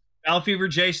Yeah. battle. Alfever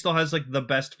J still has like the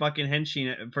best fucking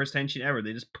first henshin ever.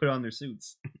 They just put on their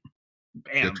suits.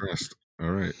 Bam. Get dressed. All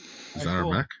right. Is that Alright, our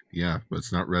cool. mech? Yeah, but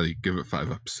it's not ready. Give it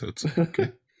 5 episodes.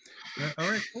 Okay. All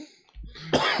right, cool.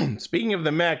 Speaking of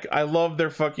the mech, I love their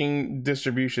fucking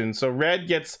distribution. So Red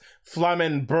gets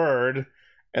Flamen Bird,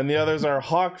 and the others are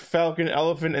Hawk, Falcon,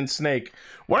 Elephant, and Snake.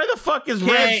 Why the fuck is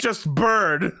Okay. Red's just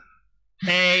Bird?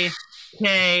 Hey,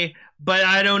 but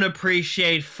I don't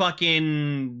appreciate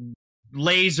fucking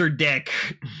laser dick.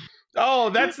 Oh,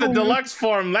 that's the deluxe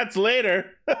form. That's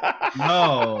later.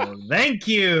 No, thank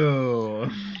you.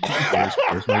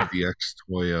 Where's my DX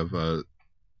toy of a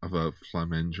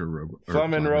Flamenger Robo? or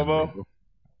Flamen Robo.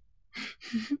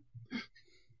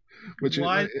 Which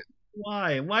Why?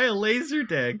 Why a laser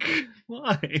dick?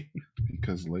 Why?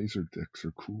 because laser dicks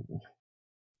are cool.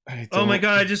 Oh my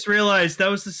god! I just realized that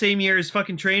was the same year as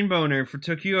fucking Train Boner for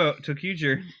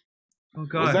Tokuger. Oh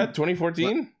god! Was that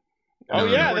 2014? Oh No,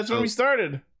 yeah, no, that's so- when we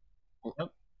started.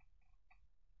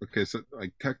 Okay, so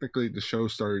like technically the show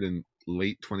started in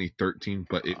late 2013,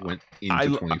 but it went into I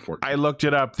 2014. I looked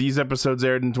it up. These episodes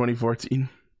aired in 2014.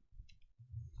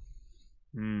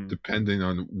 Hmm. Depending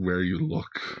on where you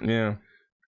look. Yeah.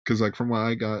 Because like from what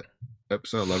I got,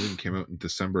 episode 11 came out in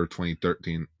December of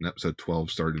 2013, and episode 12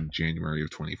 started in January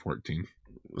of 2014.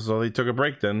 So they took a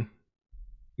break then.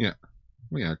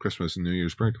 Well, yeah, Christmas and New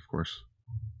Year's break, of course.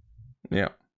 Yeah.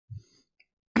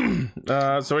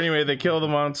 So anyway, they kill the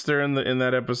monster in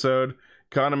that episode.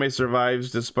 Kaname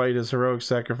survives despite his heroic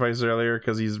sacrifice earlier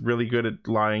because he's really good at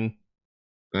lying.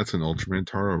 That's an Ultraman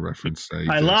Taro reference.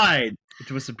 I lied.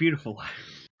 It was a beautiful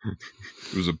lie.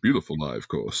 It was a beautiful lie, of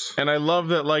course. And I love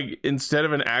that, like, instead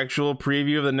of an actual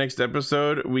preview of the next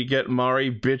episode, we get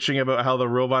Mari bitching about how the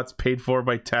robot's paid for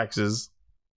by taxes.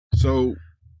 So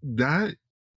that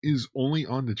is only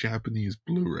on the Japanese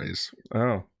Blu-rays.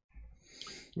 Oh.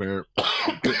 Where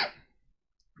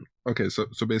okay, so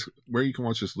basically where you can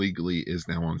watch this legally is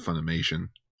now on Funimation.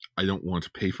 I don't want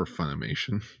to pay for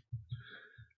Funimation,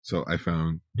 so I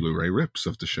found Blu-ray rips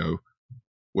of the show,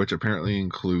 which apparently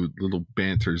include little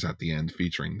banters at the end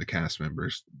featuring the cast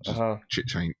members just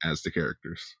chit-chatting as the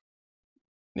characters.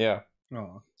 Yeah.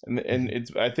 Oh. And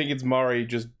I think it's Mari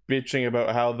just bitching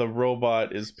about how the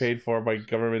robot is paid for by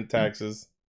government taxes.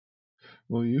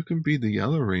 Well, you can be the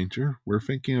Yellow Ranger. We're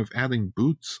thinking of adding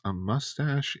boots, a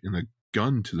mustache, and a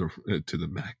gun to the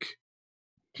mech.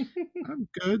 I'm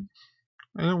good.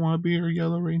 I don't want to be your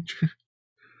Yellow Ranger.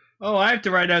 Oh, I have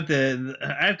to write out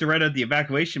the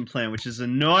evacuation plan, which is a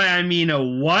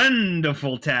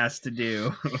wonderful task to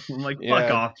do. I'm like,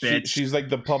 fuck off, bitch. She's like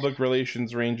the public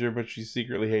relations ranger, but she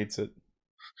secretly hates it.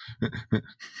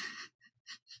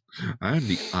 I'm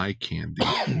the eye candy.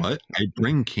 What? I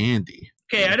bring candy.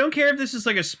 Okay, I don't care if this is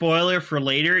like a spoiler for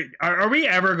later. Are we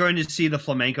ever going to see the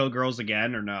flamenco girls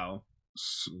again or no?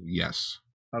 Yes.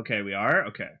 Okay, we are?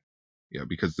 Okay. Yeah,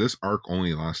 because this arc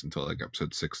only lasts until like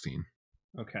episode 16.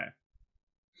 Okay.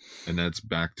 And that's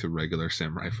back to regular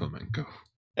Samurai Flamenco.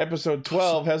 Episode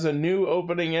 12 has a new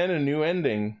opening and a new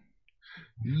ending.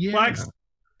 Yeah.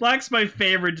 Black's my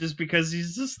favorite just because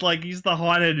he's just like, he's the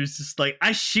hothead who's just like,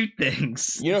 I shoot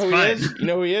things. You know who he is? You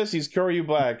know who he is? He's Kyoryu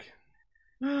Black.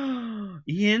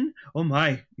 Ian? Oh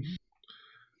my.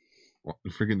 Well,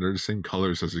 freaking, they're the same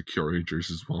colors as the Kyo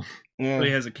Rangers as well. Yeah. But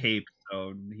he has a cape,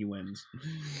 so he wins.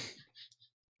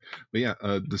 But yeah,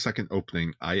 the second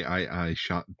opening, I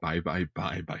shot Bye Bye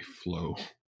Bye by Flo.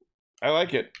 I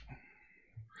like it.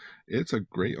 It's a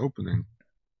great opening.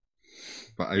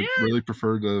 But I really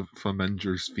prefer the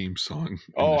Flamenger's theme song.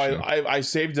 Oh, I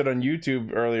saved it on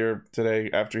YouTube earlier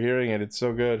today after hearing it. It's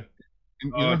so good.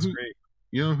 It's great.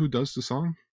 You know who does the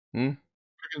song? Hmm?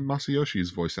 Freaking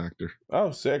Masayoshi's voice actor.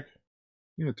 Oh, sick.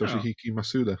 Yeah, Toshihiki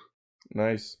Masuda.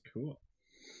 Nice. Cool.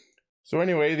 So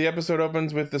anyway, the episode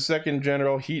opens with the second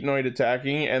General Heatnoid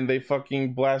attacking, and they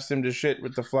fucking blast him to shit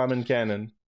with the Flamen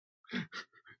Cannon.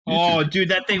 Oh, dude,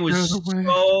 that thing was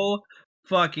so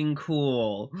fucking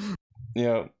cool.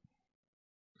 Yeah.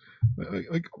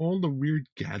 Like all the weird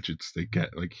gadgets they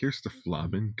get. Like, here's the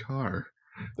Flamen car.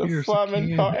 The Here's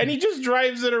Flamen car. And he just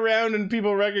drives it around and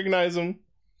people recognize him.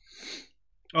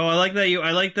 Oh, I like that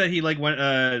he like went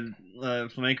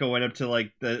Flamenco went up to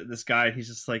like this guy and he's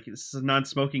just like, this is a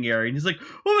non-smoking area, and he's like,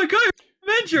 oh my god,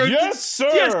 Avenger! Yes, sir!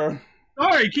 Yes!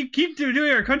 Sorry, keep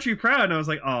doing our country proud. And I was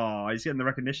like, oh, he's getting the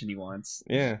recognition he wants.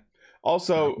 Yeah.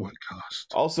 Also, At what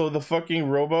cost? Also, the fucking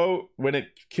Robo, when it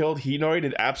killed Heatnoid,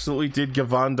 it absolutely did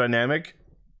Gavan Dynamic.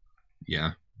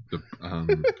 Yeah, the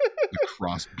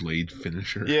cross blade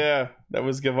finisher. Yeah, that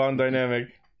was Gavon Dynamic.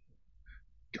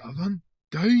 Gavin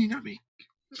Dynamic.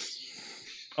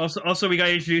 Also, we got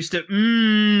introduced to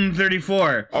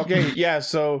 34. Okay, yeah,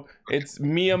 so it's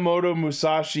Miyamoto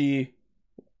Musashi,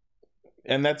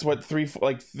 and that's what three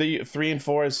and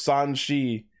 4 is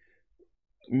Sanshi.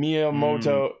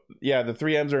 Miyamoto, yeah, the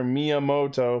 3 M's are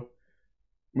Miyamoto,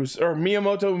 or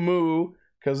Miyamoto Mu,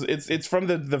 because it's from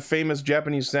the famous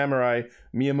Japanese samurai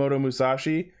Miyamoto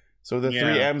Musashi. So the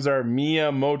 3 M's are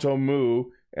Miyamoto Mu,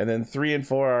 and then 3 and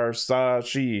 4 are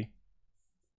Sashi.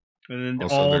 And then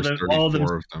Also, all there's the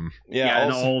 34 of them. yeah,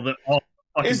 and all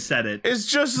fucking said it. It's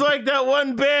just like that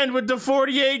one band with the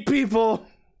 48 people.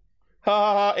 Ha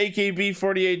ha ha! AKB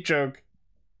 48 joke.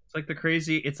 It's like the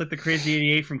crazy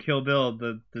 88 from Kill Bill.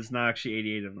 There's not actually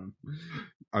 88 of them.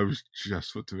 I was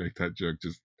just about to make that joke.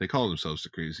 Just they call themselves the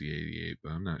Crazy 88,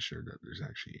 but I'm not sure that there's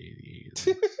actually 88 of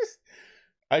them.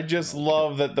 I just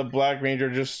love that the Black Ranger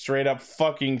just straight up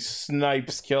fucking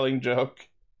snipes Killing Joke.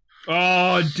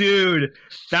 Oh, dude,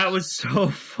 that was so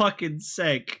fucking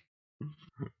sick.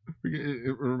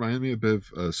 It reminded me a bit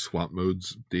of Swap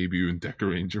Mode's debut in Deca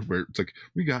Ranger, where it's like,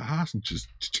 we got hostages.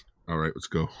 All right, let's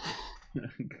go.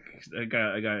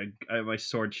 My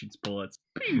sword shoots bullets.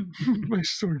 My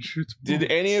sword shoots bullets.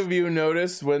 Did any of you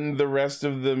notice when the rest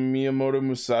of the Miyamoto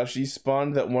Musashi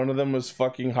spawned that one of them was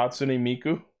fucking Hatsune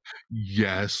Miku?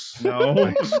 Yes. No.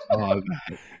 I saw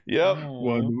that. Yep.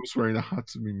 One was wearing a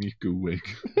Hatsune Miku wig.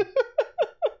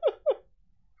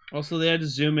 Also, they had to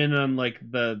zoom in on like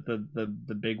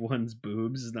the big one's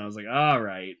boobs, and I was like, all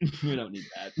right, we don't need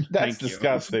that. That's Thank you.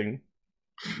 disgusting.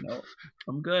 No,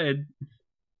 I'm good.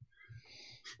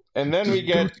 And then we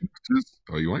get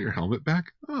Oh, you want your helmet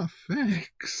back? Oh,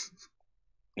 thanks.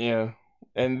 yeah.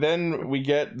 And then we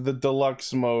get the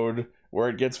deluxe mode where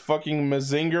it gets fucking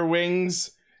Mazinger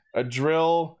wings, a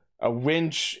drill, a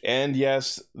winch, and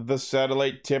yes, the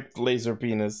satellite tipped laser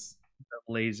penis.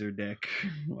 Laser dick.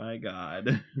 My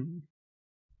God.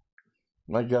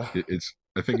 My God.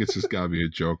 I think it's just gotta be a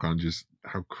joke on just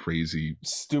how crazy.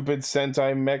 Stupid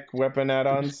Sentai mech weapon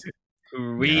add-ons.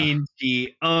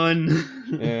 Renji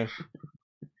Yeah.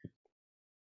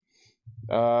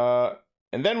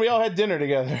 And then we all had dinner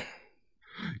together.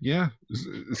 Yeah.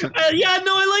 Yeah,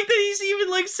 no, I like that he's even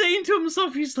like saying to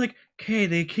himself, he's like, okay,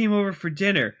 they came over for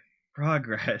dinner.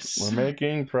 Progress. We're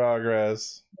making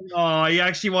progress. Oh, he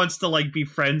actually wants to like be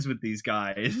friends with these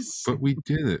guys. But we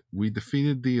did it. We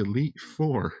defeated the Elite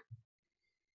Four.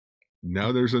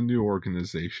 Now there's a new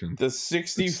organization. The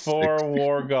 64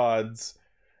 War Gods.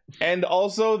 And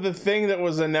also the thing that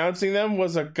was announcing them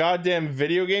was a goddamn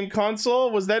video game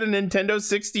console. Was that a Nintendo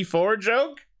 64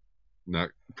 joke? That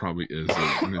probably is.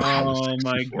 Oh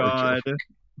my God.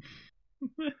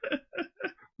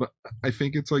 But I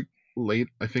think it's like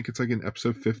I think it's like in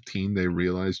episode 15 they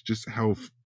realized just how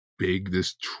big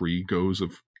this tree goes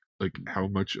of like how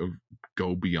much of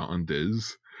Go Beyond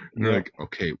is. And they're like,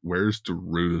 okay, where's the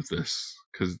root of this?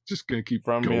 Because it's just gonna keep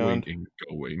From going beyond. and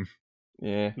going.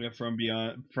 Yeah. From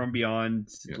beyond,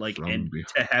 Yeah, like from and beyond.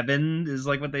 to heaven is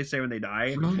like what they say when they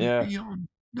die. From Yeah. beyond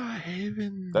the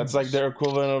heavens. That's like their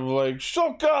equivalent of like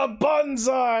Shoka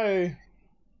Banzai.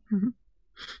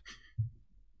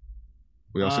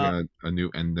 We also got a new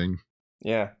ending.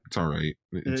 Yeah. It's all right.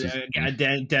 It's just,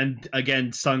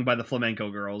 Again, sung by the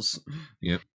Flamenco Girls.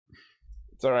 It's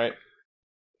all right.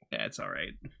 Yeah, it's all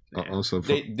right. also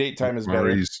Date time is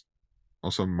better.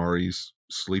 Mari's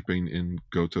sleeping in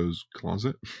Goto's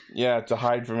closet. Yeah, to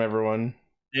hide from everyone.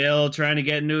 Still trying to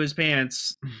get into his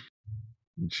pants.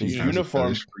 She His has a uniform.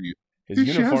 fetish for you. His She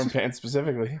uniform has- pants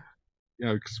specifically.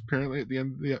 Yeah, because apparently at the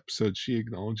end of the episode, she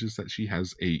acknowledges that she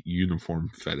has a uniform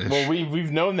fetish. Well,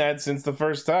 we've known that since the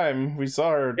first time we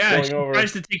saw her Yeah, going she over.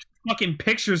 tries to take fucking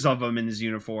pictures of him in his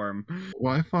uniform.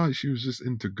 Well, I thought she was just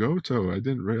into Goto. I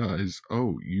didn't realize.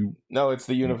 Oh, No, it's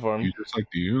the uniform. You just like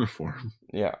the uniform.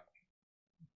 Yeah.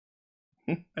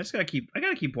 I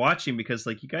gotta keep watching because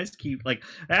like you guys keep like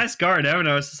ask Guard. I don't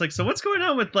know. It's just like, so what's going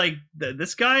on with like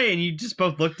this guy? And you just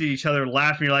both looked at each other,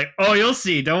 laughing. You're like, oh, you'll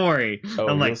see. Don't worry. Oh, I'm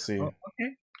you'll like, see. oh,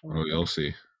 okay. Oh, you'll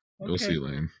see. You'll Okay. see,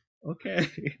 Lane. Okay.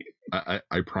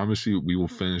 I promise you, we will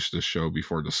finish this show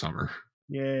before the summer,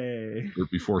 Yay. or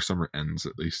before summer ends,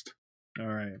 at least. All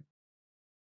right.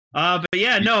 But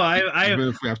yeah, no, Even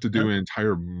if we have to do an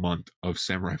entire month of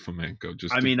Samurai Flamenco,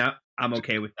 I'm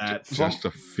okay with that. just to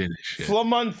finish it.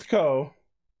 Flamonthco.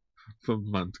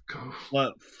 Flamenco.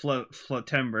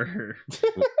 Flatember.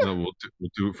 No, we'll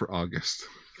do it for August.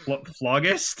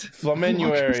 Flogist?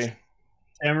 Flamenuary.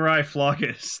 Samurai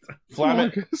Flogist.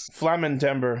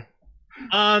 Flamentember.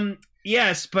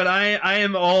 Yes, but I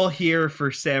am all here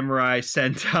for Samurai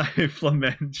Sentai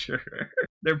Flamenture.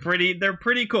 They're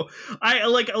pretty cool. I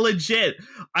like legit.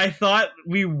 I thought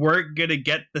we weren't gonna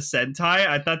get the Sentai.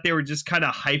 I thought they were just kind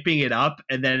of hyping it up,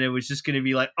 and then it was just gonna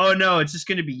be like, oh no, it's just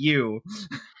gonna be you.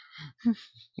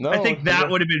 No, I think that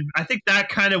would have been. I think that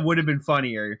kind of would have been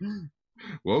funnier.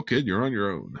 Well, kid, you're on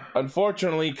your own.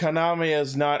 Unfortunately, Kaname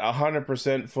is not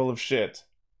 100% full of shit.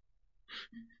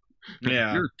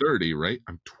 Yeah. You're 30, right?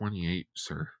 I'm 28,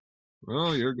 sir.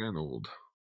 Well, you're getting old.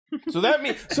 So that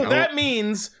means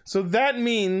that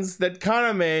means that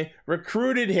Kaname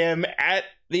recruited him at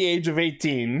the age of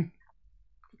 18.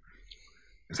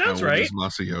 Sounds How old right. is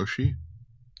Masayoshi?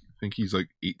 I think he's like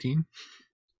 18.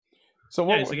 So Yeah,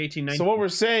 what? it's like 18, 19. So what we're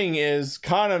saying is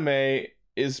Kaname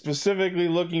is specifically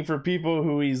looking for people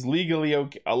who he's legally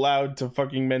allowed to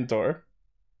fucking mentor.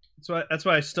 That's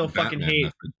why I still fucking Batman hate.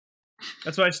 method.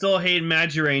 That's why I still hate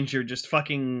Magi Ranger. Just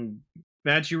fucking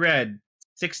Magi Red,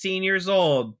 16 years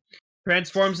old,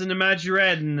 transforms into Magi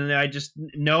Red, and I just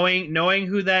knowing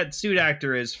who that suit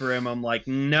actor is for him, I'm like,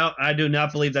 no, I do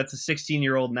not believe that's a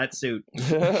 16-year-old in that suit.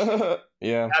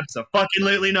 Yeah,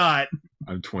 Absolutely not.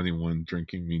 I'm 21.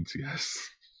 Drinking means yes.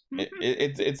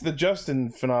 it's the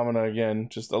Justin phenomena again,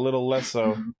 just a little less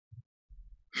so.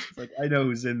 It's like, I know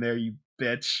who's in there, you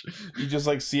bitch. You just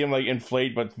like see him like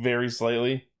inflate, but very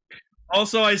slightly.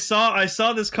 Also, I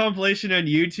saw this compilation on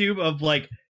YouTube of like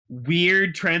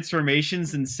weird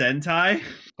transformations in Sentai.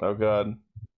 Oh god.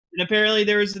 And apparently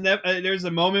there was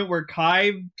a moment where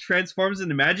Kai transforms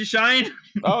into Magishine.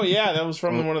 Oh yeah, that was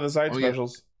from one of the side Oh, yeah.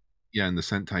 specials. Yeah, and the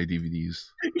Sentai DVDs.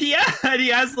 Yeah, and he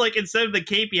has like, instead of the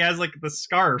cape, he has like the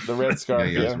scarf. The red scarf.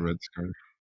 He Yeah. has a red scarf.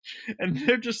 And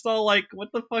they're just all like, "What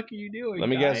the fuck are you doing?" Let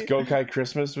me guy?" guess. Gokai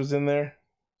Christmas was in there.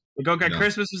 The Gokai No.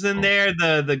 Christmas was in Oh. there.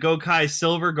 The Gokai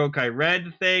Silver, Gokai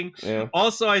Red thing. Yeah.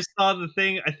 Also, I saw the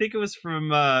thing. I think it was from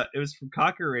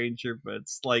Cocker Ranger, but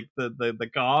it's like the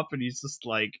cop, and he's just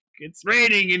like, "It's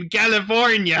raining in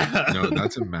California." No,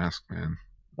 that's a Mask Man.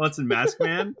 What's in Mask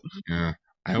Man? Yeah.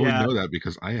 I only Yeah. know that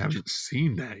because I haven't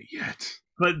seen that yet.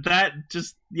 But that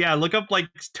just, yeah, look up like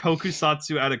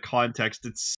Tokusatsu out of context.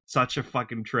 It's such a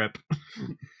fucking trip.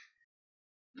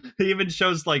 He even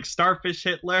shows like Starfish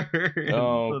Hitler. And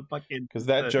Oh, the fucking, Because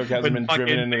that joke hasn't when been driven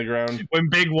fucking- into the ground. when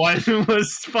Big One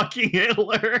was fucking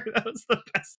Hitler. That was the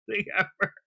best thing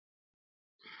ever.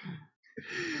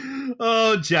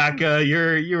 Oh, Jacka,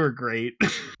 you were great.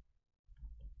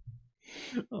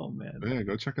 Oh man, But yeah,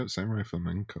 go check out Samurai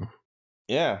Flamenco.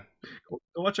 Yeah. go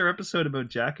watch our episode about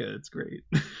Jacka. It's great.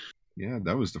 Yeah,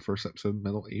 that was the first episode of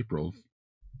Metal April.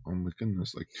 Oh my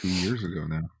goodness, like 2 years ago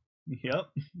now. Yep.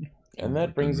 And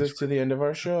that brings us to the end of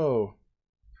our show.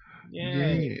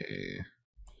 Yay. Yay.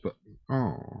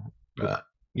 But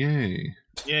yay.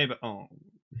 Yay, but oh.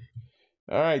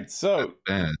 All right, so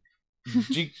Bad.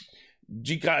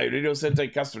 Jikai Radio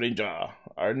Sentai Cast Ranger.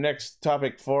 Our next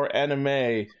topic for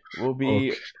anime will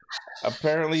be Okay.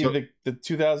 apparently So- the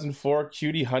 2004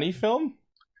 Cutie Honey film.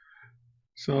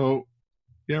 So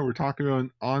yeah, we're talking about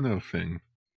an Ano thing.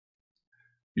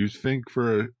 You'd think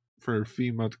for a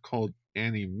female called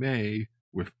Annie Mae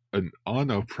with an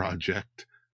Ano project,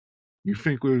 you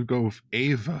think we would go with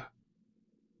Ava.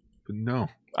 But no.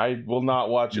 I will not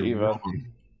watch You're Eva. wrong.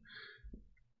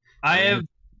 I have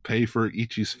Pay for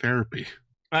Ichi's therapy.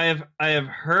 I have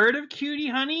heard of Cutie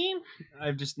Honey.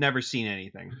 I've just never seen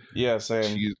anything. Yeah,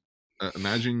 same. She's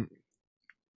imagine.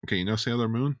 Okay, you know Sailor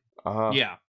Moon Uh-huh.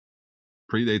 Yeah.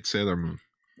 predates Sailor Moon.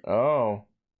 Oh.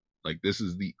 Like this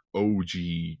is the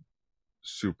OG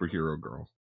superhero girl.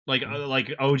 Like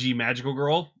OG Magical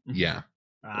Girl. Yeah,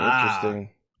 Interesting.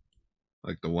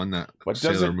 like the one that But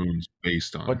does Sailor it- Moon's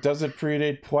based on. But does it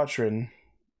predate Poitrin?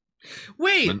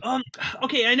 Wait, When-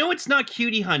 okay, I know it's not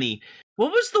Cutie Honey.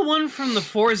 What was the one from the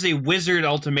Forza Wizard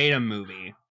Ultimatum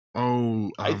movie?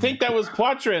 I think that was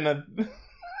Poitrin.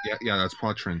 yeah, that's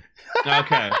Poitrin.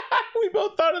 Okay. We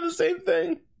both thought of the same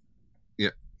thing.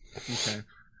 Okay.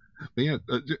 But yeah,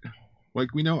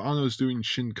 like we know Ano's doing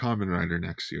Shin Kamen Rider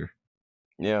next year,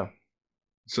 Yeah.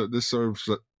 so this serves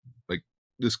like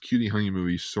this Cutie Honey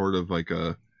movie, sort of like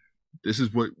a. This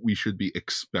is what we should be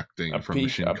expecting A from the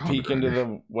peek, Shin a Kamen peek into Rider.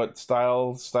 the what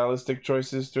stylistic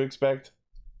choices to expect.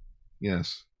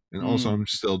 Yes, and also Hmm. I'm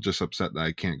still just upset that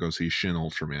I can't go see Shin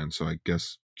Ultraman, so I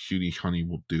guess Cutie Honey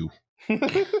will do.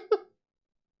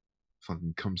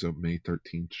 Fucking comes out May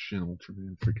 13th. Shin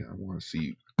Ultraman. Freaking, I want to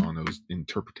see Ano's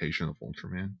interpretation of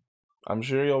Ultraman. I'm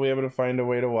sure you'll be able to find a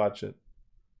way to watch it.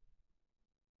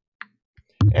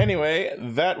 Anyway,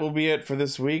 that will be it for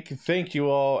this week. Thank you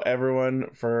all,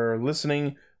 everyone, for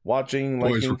listening, watching,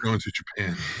 Boys, we're liking, going to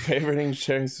Japan. favoriting,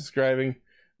 sharing, subscribing.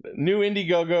 New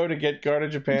Indiegogo to get Gar to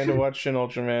Japan to watch Shin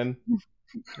Ultraman.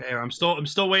 Hey, I'm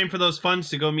still waiting for those funds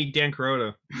to go meet Dan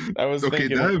Kuroda. I was Okay,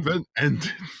 thinking. that event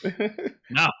ended.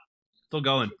 No, still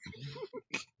going.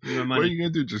 Give me my What are money. you gonna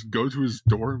do? Just go to his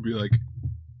door and be like,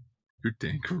 "You're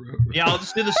Dan Kuroda." Yeah, I'll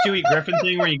just do the Stewie Griffin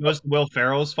thing where he goes to Will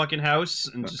Ferrell's fucking house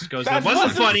and just goes, That "That wasn't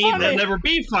wasn't funny. funny." That'll never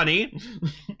be funny."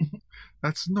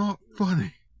 That's not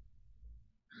funny.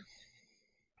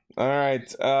 All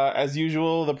right. As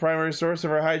usual, the primary source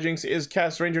of our hijinks is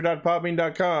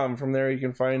castranger.podbean.com. From there, you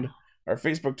can find our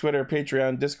Facebook, Twitter,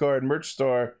 Patreon, Discord, merch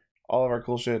store, all of our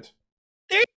cool shit.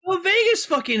 Well, Vegas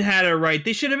fucking had it right.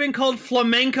 They should have been called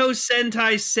Flamenco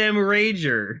Sentai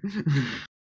Samurager.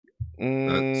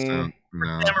 That's no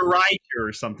Samurager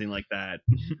or something like that.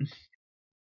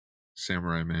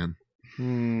 Samurai Man.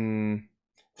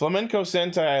 Flamenco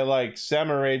Sentai I like.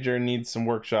 Samurager needs some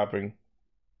workshopping.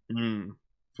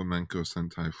 Flamenco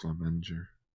Sentai Flamenger.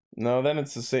 No, then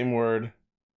it's the same word.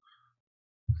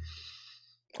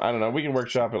 I don't know. We can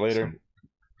workshop it later.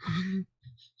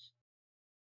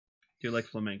 Do you like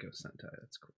Flamenco Sentai?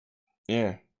 That's cool.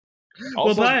 Yeah. Well,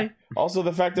 Also, bye. also,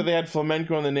 the fact that they had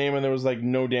flamenco in the name and there was like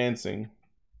no dancing.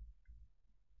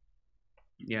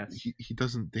 Yes. He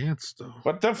doesn't dance though.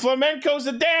 But the flamenco's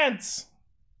a dance!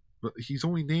 But he's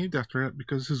only named after it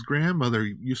because his grandmother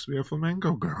used to be a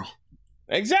flamenco girl.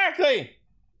 Exactly!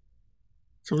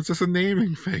 So it's just a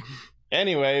naming thing.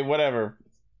 Anyway, whatever.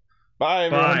 Bye,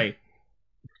 everyone. Bye.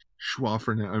 Schwa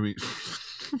for now. I mean,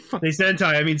 Say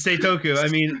Sentai. I mean, say Toku. I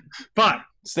mean, fuck.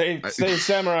 Stay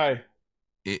samurai.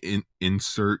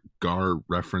 insert Gar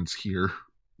reference here.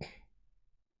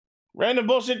 Random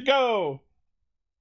bullshit, go!